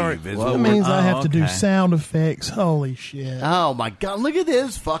Steve. Sorry. is Well, what That we're- means I have to do okay. sound effects. Holy shit. Oh my God! Look at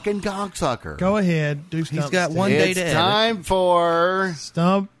this fucking cocksucker. Go ahead. Do Stump He's got Steve. one day It's to edit. time for.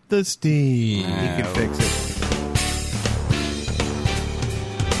 Stump the Steve. He can fix it.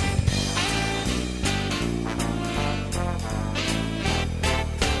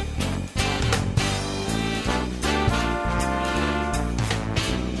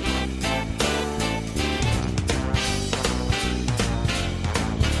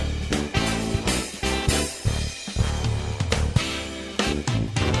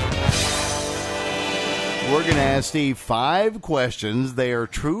 We're going to ask Steve 5 questions. They are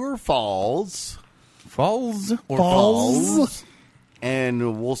true or false. Falls or Falls. falls?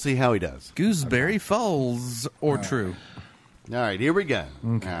 And we'll see how he does. Gooseberry Falls or true? All right, here we go.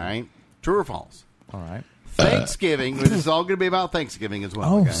 All right, true or false? All right. Thanksgiving. This is all going to be about Thanksgiving as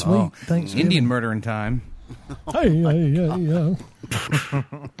well. Oh, okay? sweet. Thanks. Indian murdering time. Hey.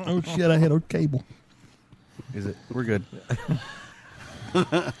 Oh, shit. I had a cable. Is it? We're good.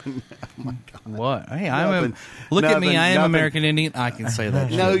 What? Hey, look at me. Nothing, I am nothing. American Indian. I can say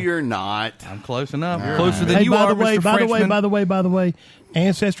that. No, shit. you're not. I'm close enough. Closer than Hey, you by are, the way, Mr. by Frenchman. the way,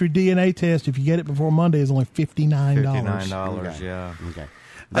 Ancestry DNA test, if you get it before Monday, is only $59. $59, yeah. Okay.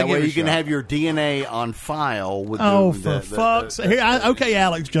 I'll That give way it a you can shot. have your DNA on file with Oh, the for fuck's sake. Okay,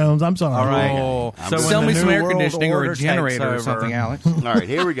 Alex Jones, I'm sorry. All right. Oh, So when sell the me some New air World conditioning or Order a takes generator or over, something, Alex. All right,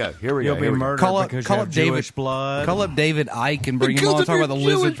 here we go. Here we You'll go. be Here we go. murdered Call up, because call you up have David. Jewish blood. Call up David Icke and bring him Because on. of Talk your about the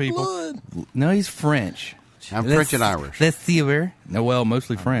lizard Jewish people. blood. No, he's French. I'm French and Irish. That's Theater. No, well,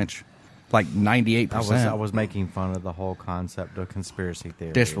 mostly French. Like 98%. I was making fun of the whole concept of conspiracy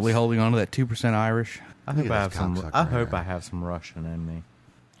theories. Desperately holding on to that 2% Irish. I hope Look I at have this some. cocksucker I hope here. I have some Russian in me.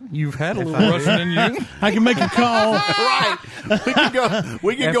 You've had a little Russian in you. I can make a call. Right. We can go.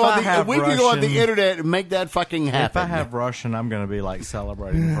 We can If go I on the. have We can go on the Russian- internet and make that fucking happen. If I have Russian, I'm going to be like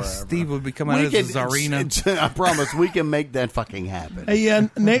celebrating forever. Steve would be coming out we as a Tsarina. I promise we can make that fucking happen. Hey,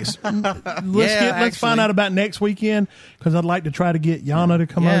 let's actually. find out about next weekend because I'd like to try to get Yana to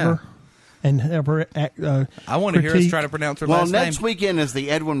come Yeah. over and have her. I want to hear us critique. try to pronounce her Well, last next name. weekend is the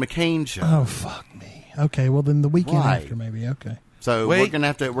Edwin McCain show. Oh fuck me. Okay, well then the weekend Right. after maybe. Okay, So Wait. we're gonna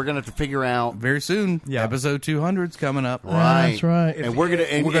have to figure out. Very soon, Yeah. episode 200's coming up. Right. That's right. And we're gonna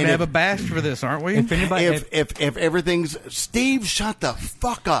We're going to have a bash for this, aren't we? If anybody, if everything's Steve, shut the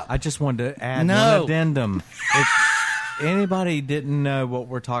fuck up. I just wanted to add No. one addendum. If anybody didn't know what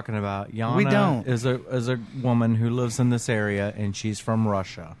we're talking about, Yana We don't. is a woman who lives in this area, and she's from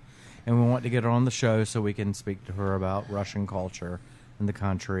Russia. And we want to get her on the show so we can speak to her about Russian culture in the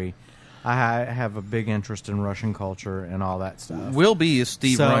country. I have a big interest in Russian culture and all that stuff. Will be a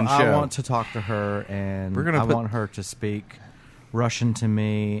Steve so Run show. I want to talk to her, and We're gonna I put- want her to speak Russian to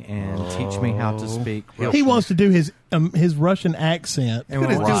me and teach me how to speak Russian. he wants to do his Russian accent. And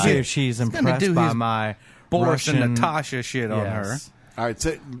we'll gonna see do if she's gonna impressed do by his my Boris Russian and Natasha shit on her. Yes. All right,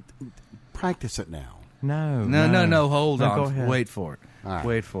 so practice it now. No, No, hold No, on. go ahead. Wait for it. All right.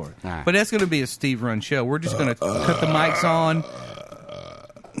 Wait for it. All right. But that's going to be a Steve Run show. We're just going to cut the mics on,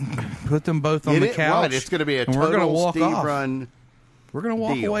 put them both on It the is- couch. right, it's going to be a and we're gonna total walk Steve off. Run, We're going to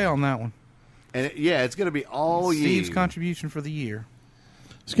walk deal. away on that one. and it's going to be all Steve's you. contribution for the year.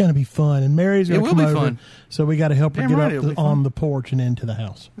 It's going to be fun, and Mary's It going to will come be over. fun. So we got to help her Damn get right, it'll up be on fun. the porch and into the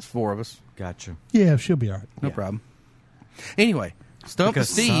house. There's four of us. Gotcha. Yeah, she'll be all right. No problem. Anyway, Stump Because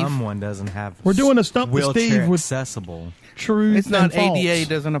Steve. someone doesn't have. We're doing a Stump the wheelchair Steve with- accessible. Truth. It's not and ADA false.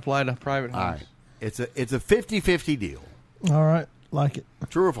 doesn't apply to private All homes. right, it's a 50-50 deal. All right, like it.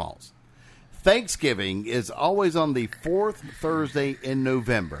 True or false? Thanksgiving is always on the fourth Thursday in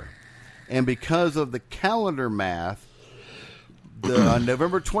November, and because of the calendar math, the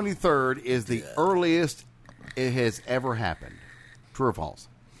November 23rd is the earliest it has ever happened. True or false?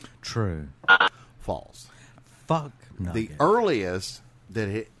 True. False. Fuck. The Nugget. earliest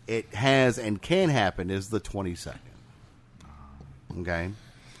that it has and can happen is the 22nd. Okay?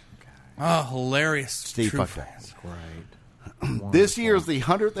 Oh, hilarious. Steve, True fuck that. Great. This year is the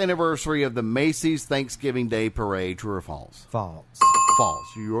 100th anniversary of the Macy's Thanksgiving Day Parade. True or false? False.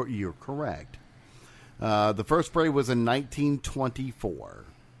 False. You're correct. The first parade was in 1924.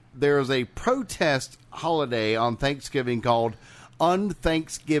 There is a protest holiday on Thanksgiving called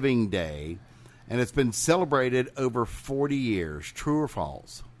Unthanksgiving Day, and it's been celebrated over 40 years. True or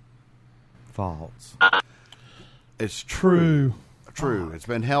false? False. It's true. True. True. It's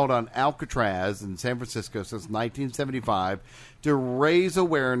been held on Alcatraz in San Francisco since 1975 to raise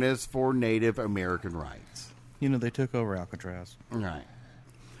awareness for Native American rights. You know, they took over Alcatraz. Right.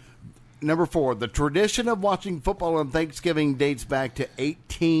 Number 4, the tradition of watching football on Thanksgiving dates back to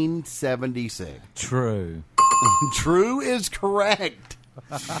 1876. True. True is correct.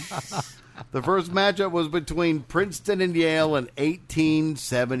 The first matchup was between Princeton and Yale in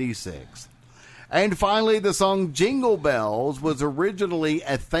 1876. And finally, the song Jingle Bells was originally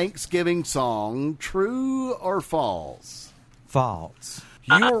a Thanksgiving song. True or false? False.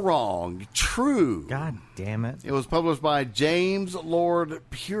 You're wrong. True. God damn it. It was published by James Lord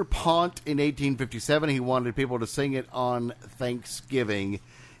Pierpont in 1857. He wanted people to sing it on Thanksgiving.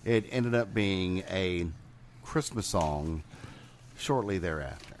 It ended up being a Christmas song shortly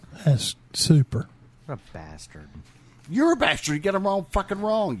thereafter. That's super. What a bastard. You're a bastard. You got them all fucking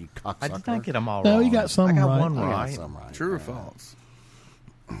wrong, you cocksucker. I did not get them all No, wrong. you got some I got right. one I got right. some right. True or false?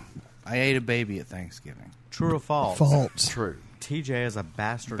 I ate a baby at Thanksgiving. True or false? False. True. TJ is a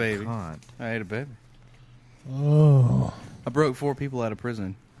bastard Baby. cunt. I ate a baby. Oh, I broke 4 people out of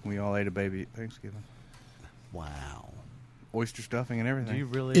prison. We all ate a baby at Thanksgiving. Wow. Oyster stuffing and everything. Do you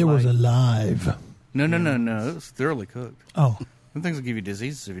really it was like- alive. No. It was thoroughly cooked. Oh, Them things will give you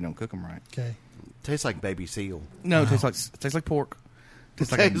diseases if you don't cook them right. okay. Tastes like baby seal. No, it tastes like pork.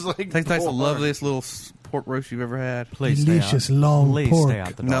 Tastes like Tastes like tastes like the pork. loveliest little pork roast you've ever had. Please Delicious stay out. long Please pork. stay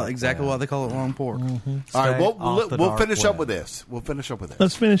out the No, dark exactly web. why they call it long pork. All right, Stay we'll off the dark finish up web. with this. We'll finish up with this.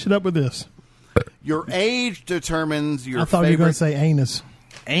 Let's finish it up with this. Your age determines your I thought you were going favorite. to say anus.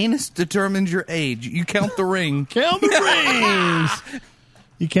 Anus determines your age. You count the ring. Count the rings.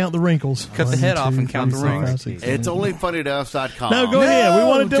 You count the wrinkles. Cut the head off and count the rings. rings. It's only funnytous.com. No, go ahead. We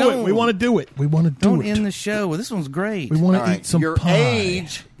want to do it. don't. We want to do it. We want to do Don't it. end the show. This one's great. We want All to right. eat some your pie.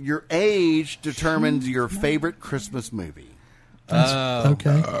 Your age determines your favorite Christmas movie. Okay.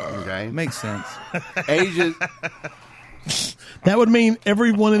 Okay, Makes sense. age is That would mean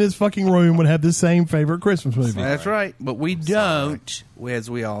everyone in this fucking room would have the same favorite Christmas movie. That's right. But we don't, as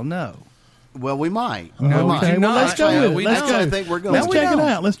we all know. Well, we might. No, we Okay, do well, not. let's go with it. We Let's don't. go. I think we're going. Let's we check it don't.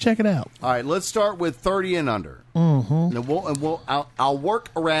 out. Let's check it out. All right, let's start with 30 and under. Mm-hmm. I'll work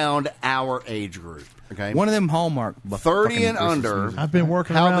around our age group. Okay, One of them Hallmark. 30 and fucking Christmas under. movies. I've been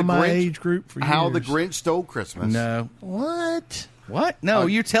working How around the my Grinch- age group for years. How the Grinch Stole Christmas. No. What? What? No,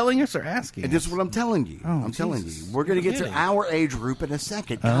 you're telling us or asking? And this is what I'm telling you. I'm telling you. We're going to get to our age group in a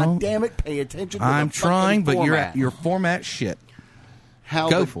second. God damn it! Pay attention. To I'm the trying, fucking but format. your format shit. How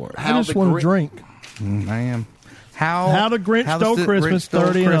Go the- for it. How I just the want Grin- to drink. I am. How the Grinch how Stole the Christmas, Grinch Stole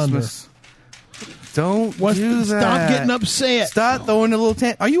 30 and under. Christmas. Don't What's do stop that. getting upset. Stop throwing a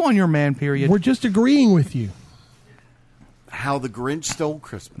little Are you on your man period? We're just agreeing with you. How the Grinch Stole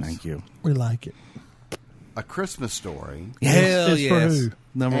Christmas. Thank you. We like it. A Christmas Story Hell It's for yes. who?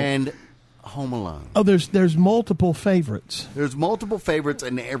 Number and Home Alone. Oh, there's multiple favorites. There's multiple favorites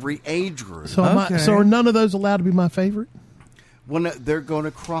in every age group. So Okay. so are none of those allowed to be my favorite? Well, no, they're going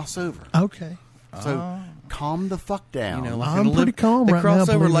to cross over. Okay. So calm the fuck down. You know, like I'm an pretty calm they right cross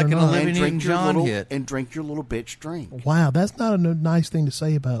now, over believe it like or an not. Olivia and drink your Newton-John little hit. and drink your little bitch drink. Wow, that's not a nice thing to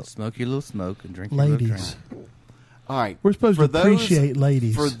say about Smoke your little smoke and drink your little ladies. drink. All right, We're supposed for to appreciate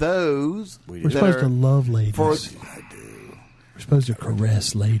ladies. For those, We're that supposed are- to love ladies. For, We're supposed to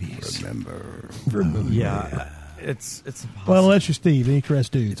caress ladies. Yeah, it's impossible. Well, unless you're Steve, and he caress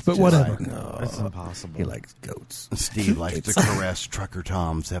dudes. But whatever. It's impossible. He likes goats. Steve likes to caress Trucker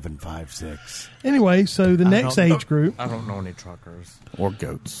Tom 756. Anyway, so the next don't- age group. I don't know any truckers. Or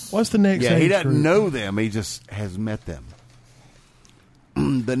goats. What's the next Yeah, age he doesn't group? know them. He just has met them.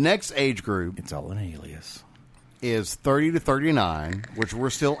 The next age group It's all an alias. is 30 to 39, which we're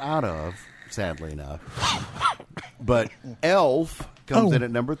still out of, sadly enough. But Elf comes Oh. in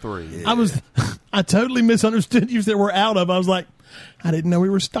at number 3. I totally misunderstood you that we're out of. I was like, I didn't know we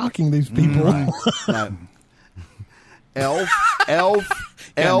were stalking these people. No.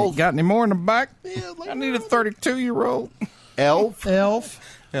 Elf, Got any more in the back? I need a 32-year-old. Elf,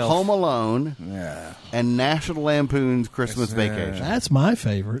 Elf. Home Alone, Yeah. and National Lampoon's Christmas Vacation. That's my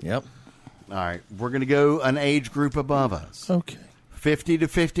favorite. Yep. All right, we're going to go an age group above us. Okay. 50 to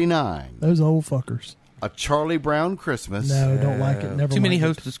 59. Those old fuckers. A Charlie Brown Christmas. No, don't like it. Never Too many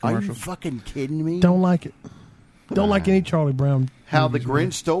liked Hostess Are you commercials. fucking kidding me? it. Don't like it. Don't like any Charlie Brown. How the movies,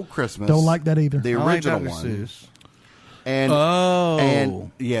 Grinch Stole Christmas. Don't like that either. The I like original Dr. one. Seuss. And Oh.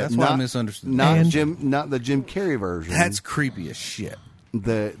 and yeah, That's why I not, misunderstood. Not the Jim Carrey version. That's creepy as shit.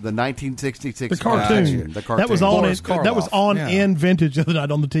 the 1966 The cartoon. version, the cartoon. That was on. Boris That was Karloff. on Yeah. in vintage the other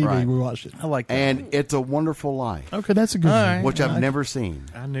night on the TV. Right. We watched it. I like that. And It's a Wonderful Life, Okay, that's a good All one. right. which I've never seen.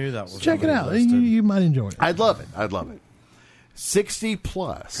 I knew that was. Check it on the out. list. You might enjoy it. I'd love it. I'd love it. 60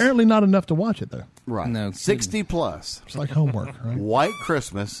 plus. Apparently, not enough to watch it though. Right. No, 60 plus. It's like homework, right? White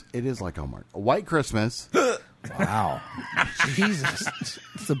Christmas. It is like homework. White Christmas. Wow. Jesus.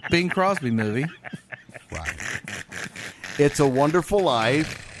 It's a Bing Crosby movie. Right. It's a Wonderful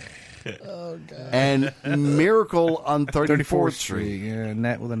Life. Oh God. And Miracle on 34th Street.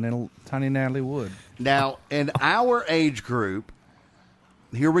 Yeah, with a tiny Natalie Wood. Now, in our age group,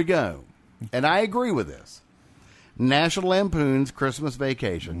 here we go. And I agree with this. National Lampoon's Christmas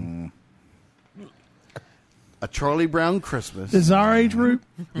Vacation. A Charlie Brown Christmas. Is our age group?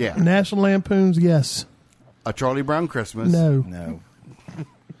 Yeah. National Lampoon's, yes. A Charlie Brown Christmas. No. No.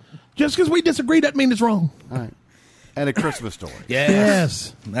 Just because we disagree doesn't mean it's wrong. All right. And A Christmas Story.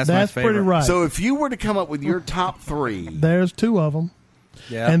 Yes. That's my pretty favorite. right. So if you were to come up with your top 3, There's two of them.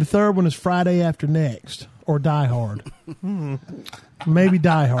 Yeah. And the third one is Friday After Next or Die Hard. Maybe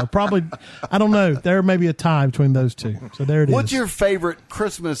Die Hard. Probably, I don't know. There may be a tie between those two. So there it is. what's your favorite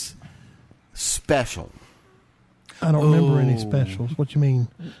Christmas special? I don't remember any specials. What you mean?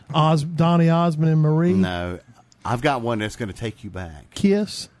 Donny Osmond and Marie? No. I've got one that's going to take you back.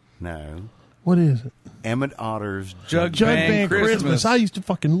 Kiss? No. What is it? Emmett Otter's Jug Jug Band Band Christmas. Christmas. I used to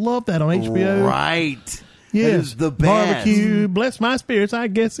fucking love that on HBO. Right. Yes. It is the best. Barbecue, bless my spirits. I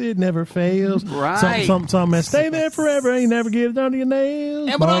guess it never fails. Right. Something. And stay there forever. Ain't never get it under your nails.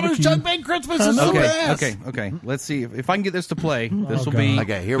 Emmett Otter's Barbecue. Jug Band Christmas I is know. the Okay, best. okay. Let's see if I can get this to play. This will God. be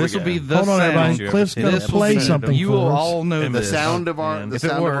Okay, here we This will go. be the Hold on, sound. everybody. Cliff's going to This will play be- something You for will us. all know The this. sound of our And the if it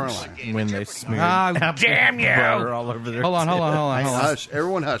sound of our works, life. when they smear Ah, damn you! butter all over their Hold on. Hey, hush,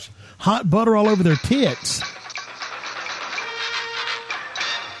 everyone hush. Hot butter all over their tits.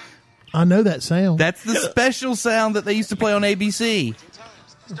 I know that sound. That's the special sound that they used to play on ABC.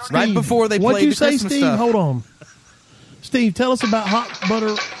 Right Steve, before they what'd played you the say, Christmas Steve? stuff. Hold on. Steve, tell us about hot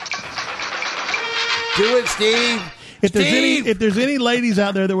butter. Do it, Steve. if there's any ladies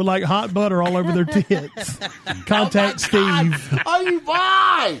out there that would like hot butter all over their tits, contact Steve. Are you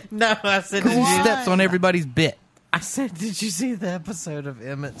why? No, I said, He steps on everybody's bit. I said, did you see the episode of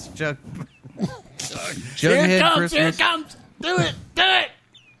Emmett's Jug? Jughead Christmas. comes. Do it. Do it.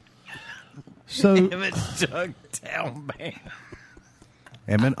 So Emmett's Jug Town Band.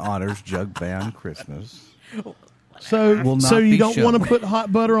 Emmett Otter's Jug Band Christmas. Will not so you be don't want to shown. put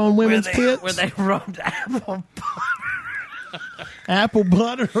hot butter on women's tits? Where they rubbed apple Apple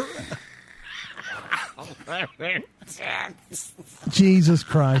butter. Jesus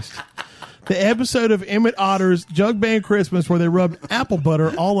Christ. The episode of Emmett Otter's Jug Band Christmas where they rubbed apple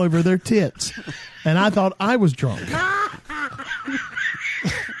butter all over their tits. And I thought I was drunk.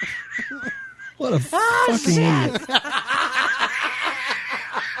 What a fucking idiot.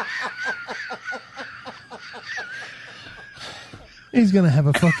 He's going to have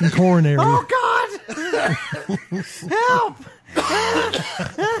a fucking coronary. Oh, God! Help!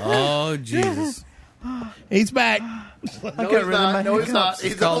 Oh, Jesus. He's back. No, he's not. No, he's not.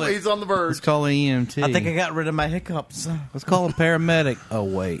 He's on the verge. Let's call an EMT. I think I got rid of my hiccups. Let's call a paramedic. Oh,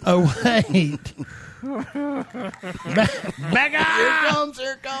 wait. Oh, wait. Back up. Here it comes.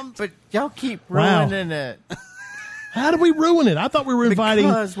 Here it comes. But y'all keep Wow. ruining it. How did we ruin it? I thought we were inviting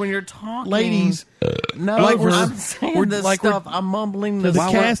Because when you're talking, ladies no, Like I'm saying we're- this like we're- stuff. I'm mumbling to this. the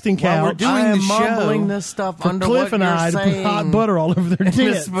While we're- casting while we're couch doing I am the show mumbling this stuff for under Cliff what and you're I to put saying. hot butter all over their It's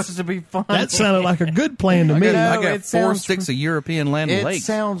tits. supposed to be funny. That sounded like a good plan to me. No, I got it 4 sounds- sticks of European Land It Lakes.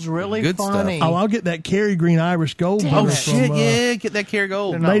 sounds really Good stuff. funny. Oh, I'll get that Kerry Green Irish Gold Damn butter Oh, it. from, shit, yeah. Get that Kerry They're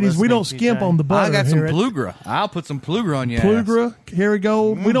Gold. not ladies, we listening, don't skimp TJ. on the butter. I got some here at Plugra. I'll put some Plugra on your Plugra, Kerry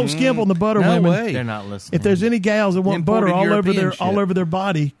Gold. We don't skimp on the butter, No women. way. They're not listening. If there's any gals that want Imported butter all over European their shit. all over their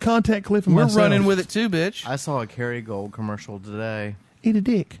body, contact Cliff and We're myself. running with it too, bitch. I saw a Kerry Gold commercial today. Eat a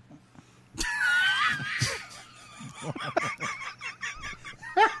dick.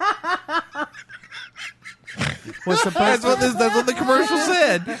 What's the That's what the commercial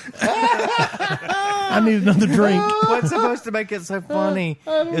said. I need another drink. What's supposed to make it so funny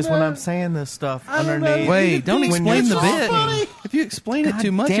is when I'm saying this stuff underneath. Wait, don't When explain you're the bit. talking. If you explain it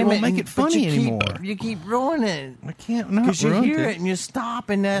too much, it Damn won't make it but funny you keep- anymore. You keep ruining it. I can't not Because you ruin hear it and you stop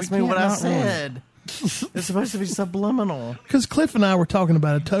and ask We me can't what I not ruin it. said. It's supposed to be subliminal. Because Cliff and I were talking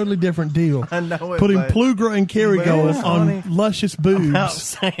about a totally different deal. I know it, Putting but- Plugra and Kerry but Gold it's on funny. luscious boobs About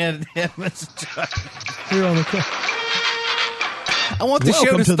saying Emmett's Jug. here on the. I want the show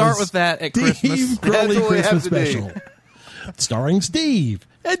Welcome to the start with that at Christmas. Steve Crowley That's what we have Christmas to do. special, starring Steve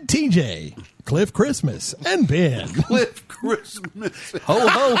and TJ, Cliff Christmas and Ben. Cliff Christmas. Ho,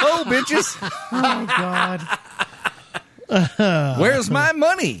 ho, ho, bitches. Oh, God. Where's my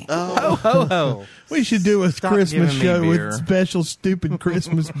money? Ho, ho, ho. We should do a Stop Christmas giving me show beer. with special stupid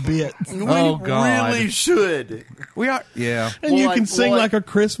Christmas bits. Oh, God. Really should. We are, yeah. And Well, you like- can sing well, like a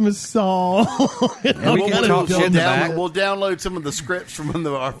Christmas song. And we can talk shit in the back. We'll download some of the scripts from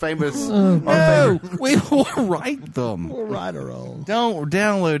our famous. No, we will write them. We'll write our own. Don't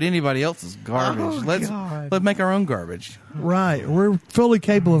download anybody else's garbage. Let's make our own garbage. Right. We're fully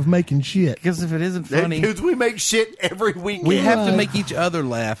capable of making shit. Because if it isn't funny, Dudes, we make shit every weekend. we have to make each other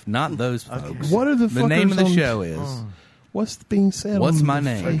laugh, not those folks. What are the name of the fuckers on- show is What's being said What's on my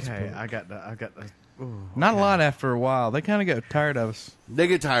the name? Facebook? Okay, I got the. not a lot after a while. They kind of get tired of us. They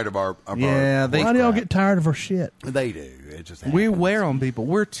get tired of our Yeah, they Why do y'all get tired of our shit? They do. It just we happens. wear on people.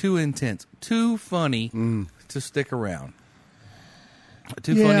 We're too intense, too funny to stick around.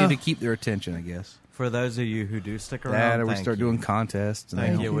 Too Yeah. funny to keep their attention, I guess. For those of you who do stick around, That or we thank start you. doing contests. And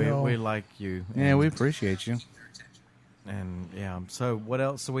Thank Thank you. you. We like you. Yeah, we appreciate you. And yeah. So what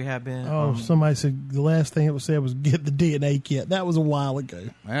else do we have been? Oh, somebody said the last thing it was said was get the DNA kit. That was a while ago.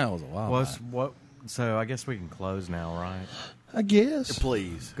 That was a while. what's back. what? So I guess we can close now, right? I guess.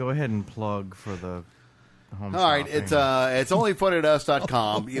 Please. Go ahead and plug for the home. All right, shopping. it's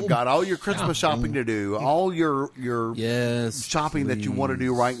onlyfunnytous.com. You've got all your Christmas shopping to do, all your Yes, shopping that you want to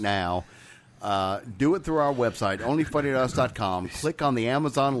do right now. Do it through our website, onlyfunnytous.com. Click on the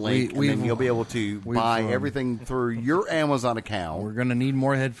Amazon link, and then you'll be able to buy everything through your Amazon account. We're gonna need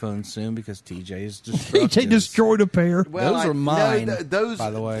more headphones soon because TJ is destructive. TJ destroyed a pair. Well, Those I- are mine. no, those,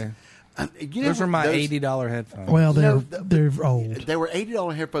 by the way, you those know, are my those- $80 headphones. Well, they're No, they're old. They were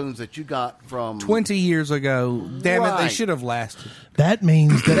 $80 headphones that you got from 20 years ago. Damn it, they Right. should have lasted. That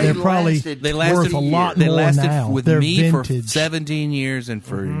means that They they're probably lasted They Worth lasted worth a lot They more lasted now. with They're me vintage. for 17 years, and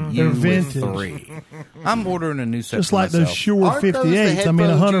for They're you with vintage. 3. I'm ordering a new set. just for like those myself. Shure Aren't those the 58s. I mean,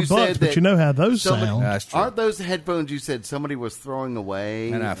 headphones you $100, said but that you know how those somebody- sound. That's true. Aren't those the headphones you said somebody was throwing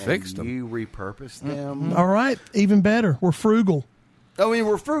away? And I fixed them. You repurposed them. All right, even better. We're frugal. I mean,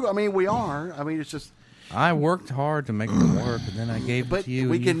 we're frugal. I mean, we are. I mean, it's just I worked hard to make them work, and then I gave it But to you.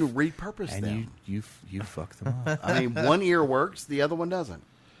 we and can you, repurpose and them. you fucked them up. I mean, one ear works, the other one doesn't.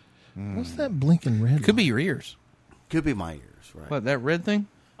 What's that blinking red? Could be your ears. Could be my ears, right? What, that red thing?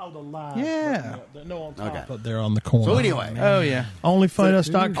 Oh, the live. Yeah. No, on top. Okay. But they're on the corner. So anyway, Oh yeah.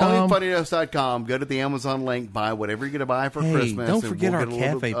 OnlyFunUs.com. OnlyFunnyUs.com. Go to the Amazon link. Buy whatever you're going to buy for Hey, Christmas. don't and forget our get a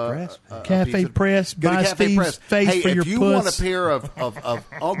little Cafe bit, Press. a Cafe piece of- Press. Go to Buy Cafe Steve's Press. face Hey, for if your you puss. want a pair of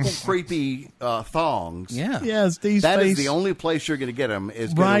Uncle Creepy thongs, Yeah. Yeah, Steve's that face. is the only place you're going to get them.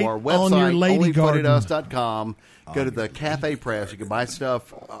 Is go Right to our on website, your lady garden. OnlyFunnyUs.com. Go to the Cafe Press. You can buy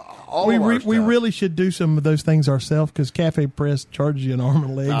stuff. All of our stuff. We really should do some of those things ourselves because Cafe Press charges you an arm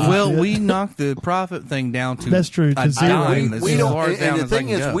and a leg. and Well, shit. we knocked the profit thing down to That's true, to a zero. dime. we as don't. far And down the as I thing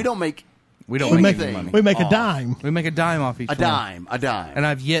can is, go. we don't make We don't we make make any money. we make a off. dime. We make a dime off each a one. dime. And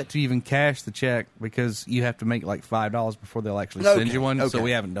I've yet to even cash the check because you have to make like $5 before they'll actually Okay, send you one. So okay.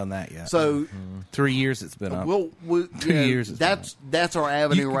 we haven't done that yet. So 3 years it's been up. we'll 2 years it's That's our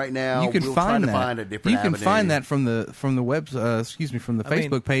avenue can- right now. You can we'll find try that. to find a different. You can avenue. find that from the web. From the I mean-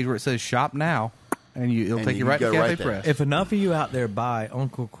 Facebook page where it says "Shop Now," and it'll And take you you right can to go Cafe right there. Press. If enough of you out there buy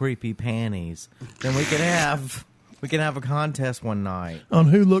Uncle Creepy panties, then we can have a contest one night. On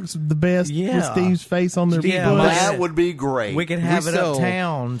who looks the best with Yeah. Steve's face on their Yeah, butt. my- that would be great. We can have it sell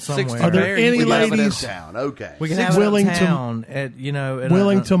uptown 60 somewhere. Are there pairs. any We have it ladies down. Okay. We can Six have it willing to- uptown at at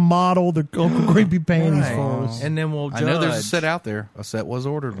willing a- to model the Uncle Creepy panties Right. for us and then we'll I judge. know there's a set out there. A set was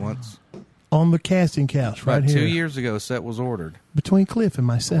ordered once. on the casting couch right About here 2 years ago, a set was ordered. between Cliff and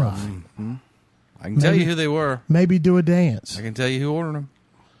myself. I can tell Maybe- you who they were. Maybe do a dance. I can tell you who ordered them.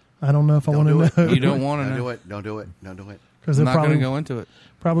 I don't know if I want do to it. know You don't want to Don't know. do it. Don't do it. Don't do it. because I'm they're not going probably to go into it.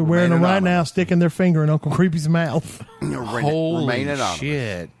 probably wearing them Remain right now, anonymous. sticking their finger in Uncle Creepy's mouth. Holy Remain anonymous.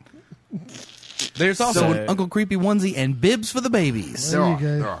 shit! There's also So- an Uncle Creepy onesie and bibs for the babies. There There are. you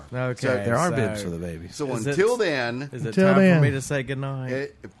go. There are. Okay, So, There are so- bibs for the babies. so Is it- until then, Is it Until time then. for me to say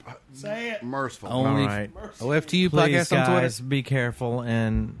goodnight? Say it. merciful. Only All right. OFTU Please, podcast on Twitter. guys, be careful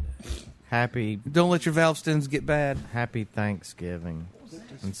and happy Don't let your valve stents get bad. Thanksgiving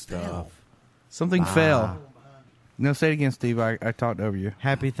and stuff. Something fell. No, say it again, Steve. I talked over you.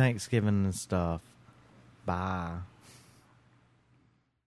 Happy Thanksgiving and stuff. Bye.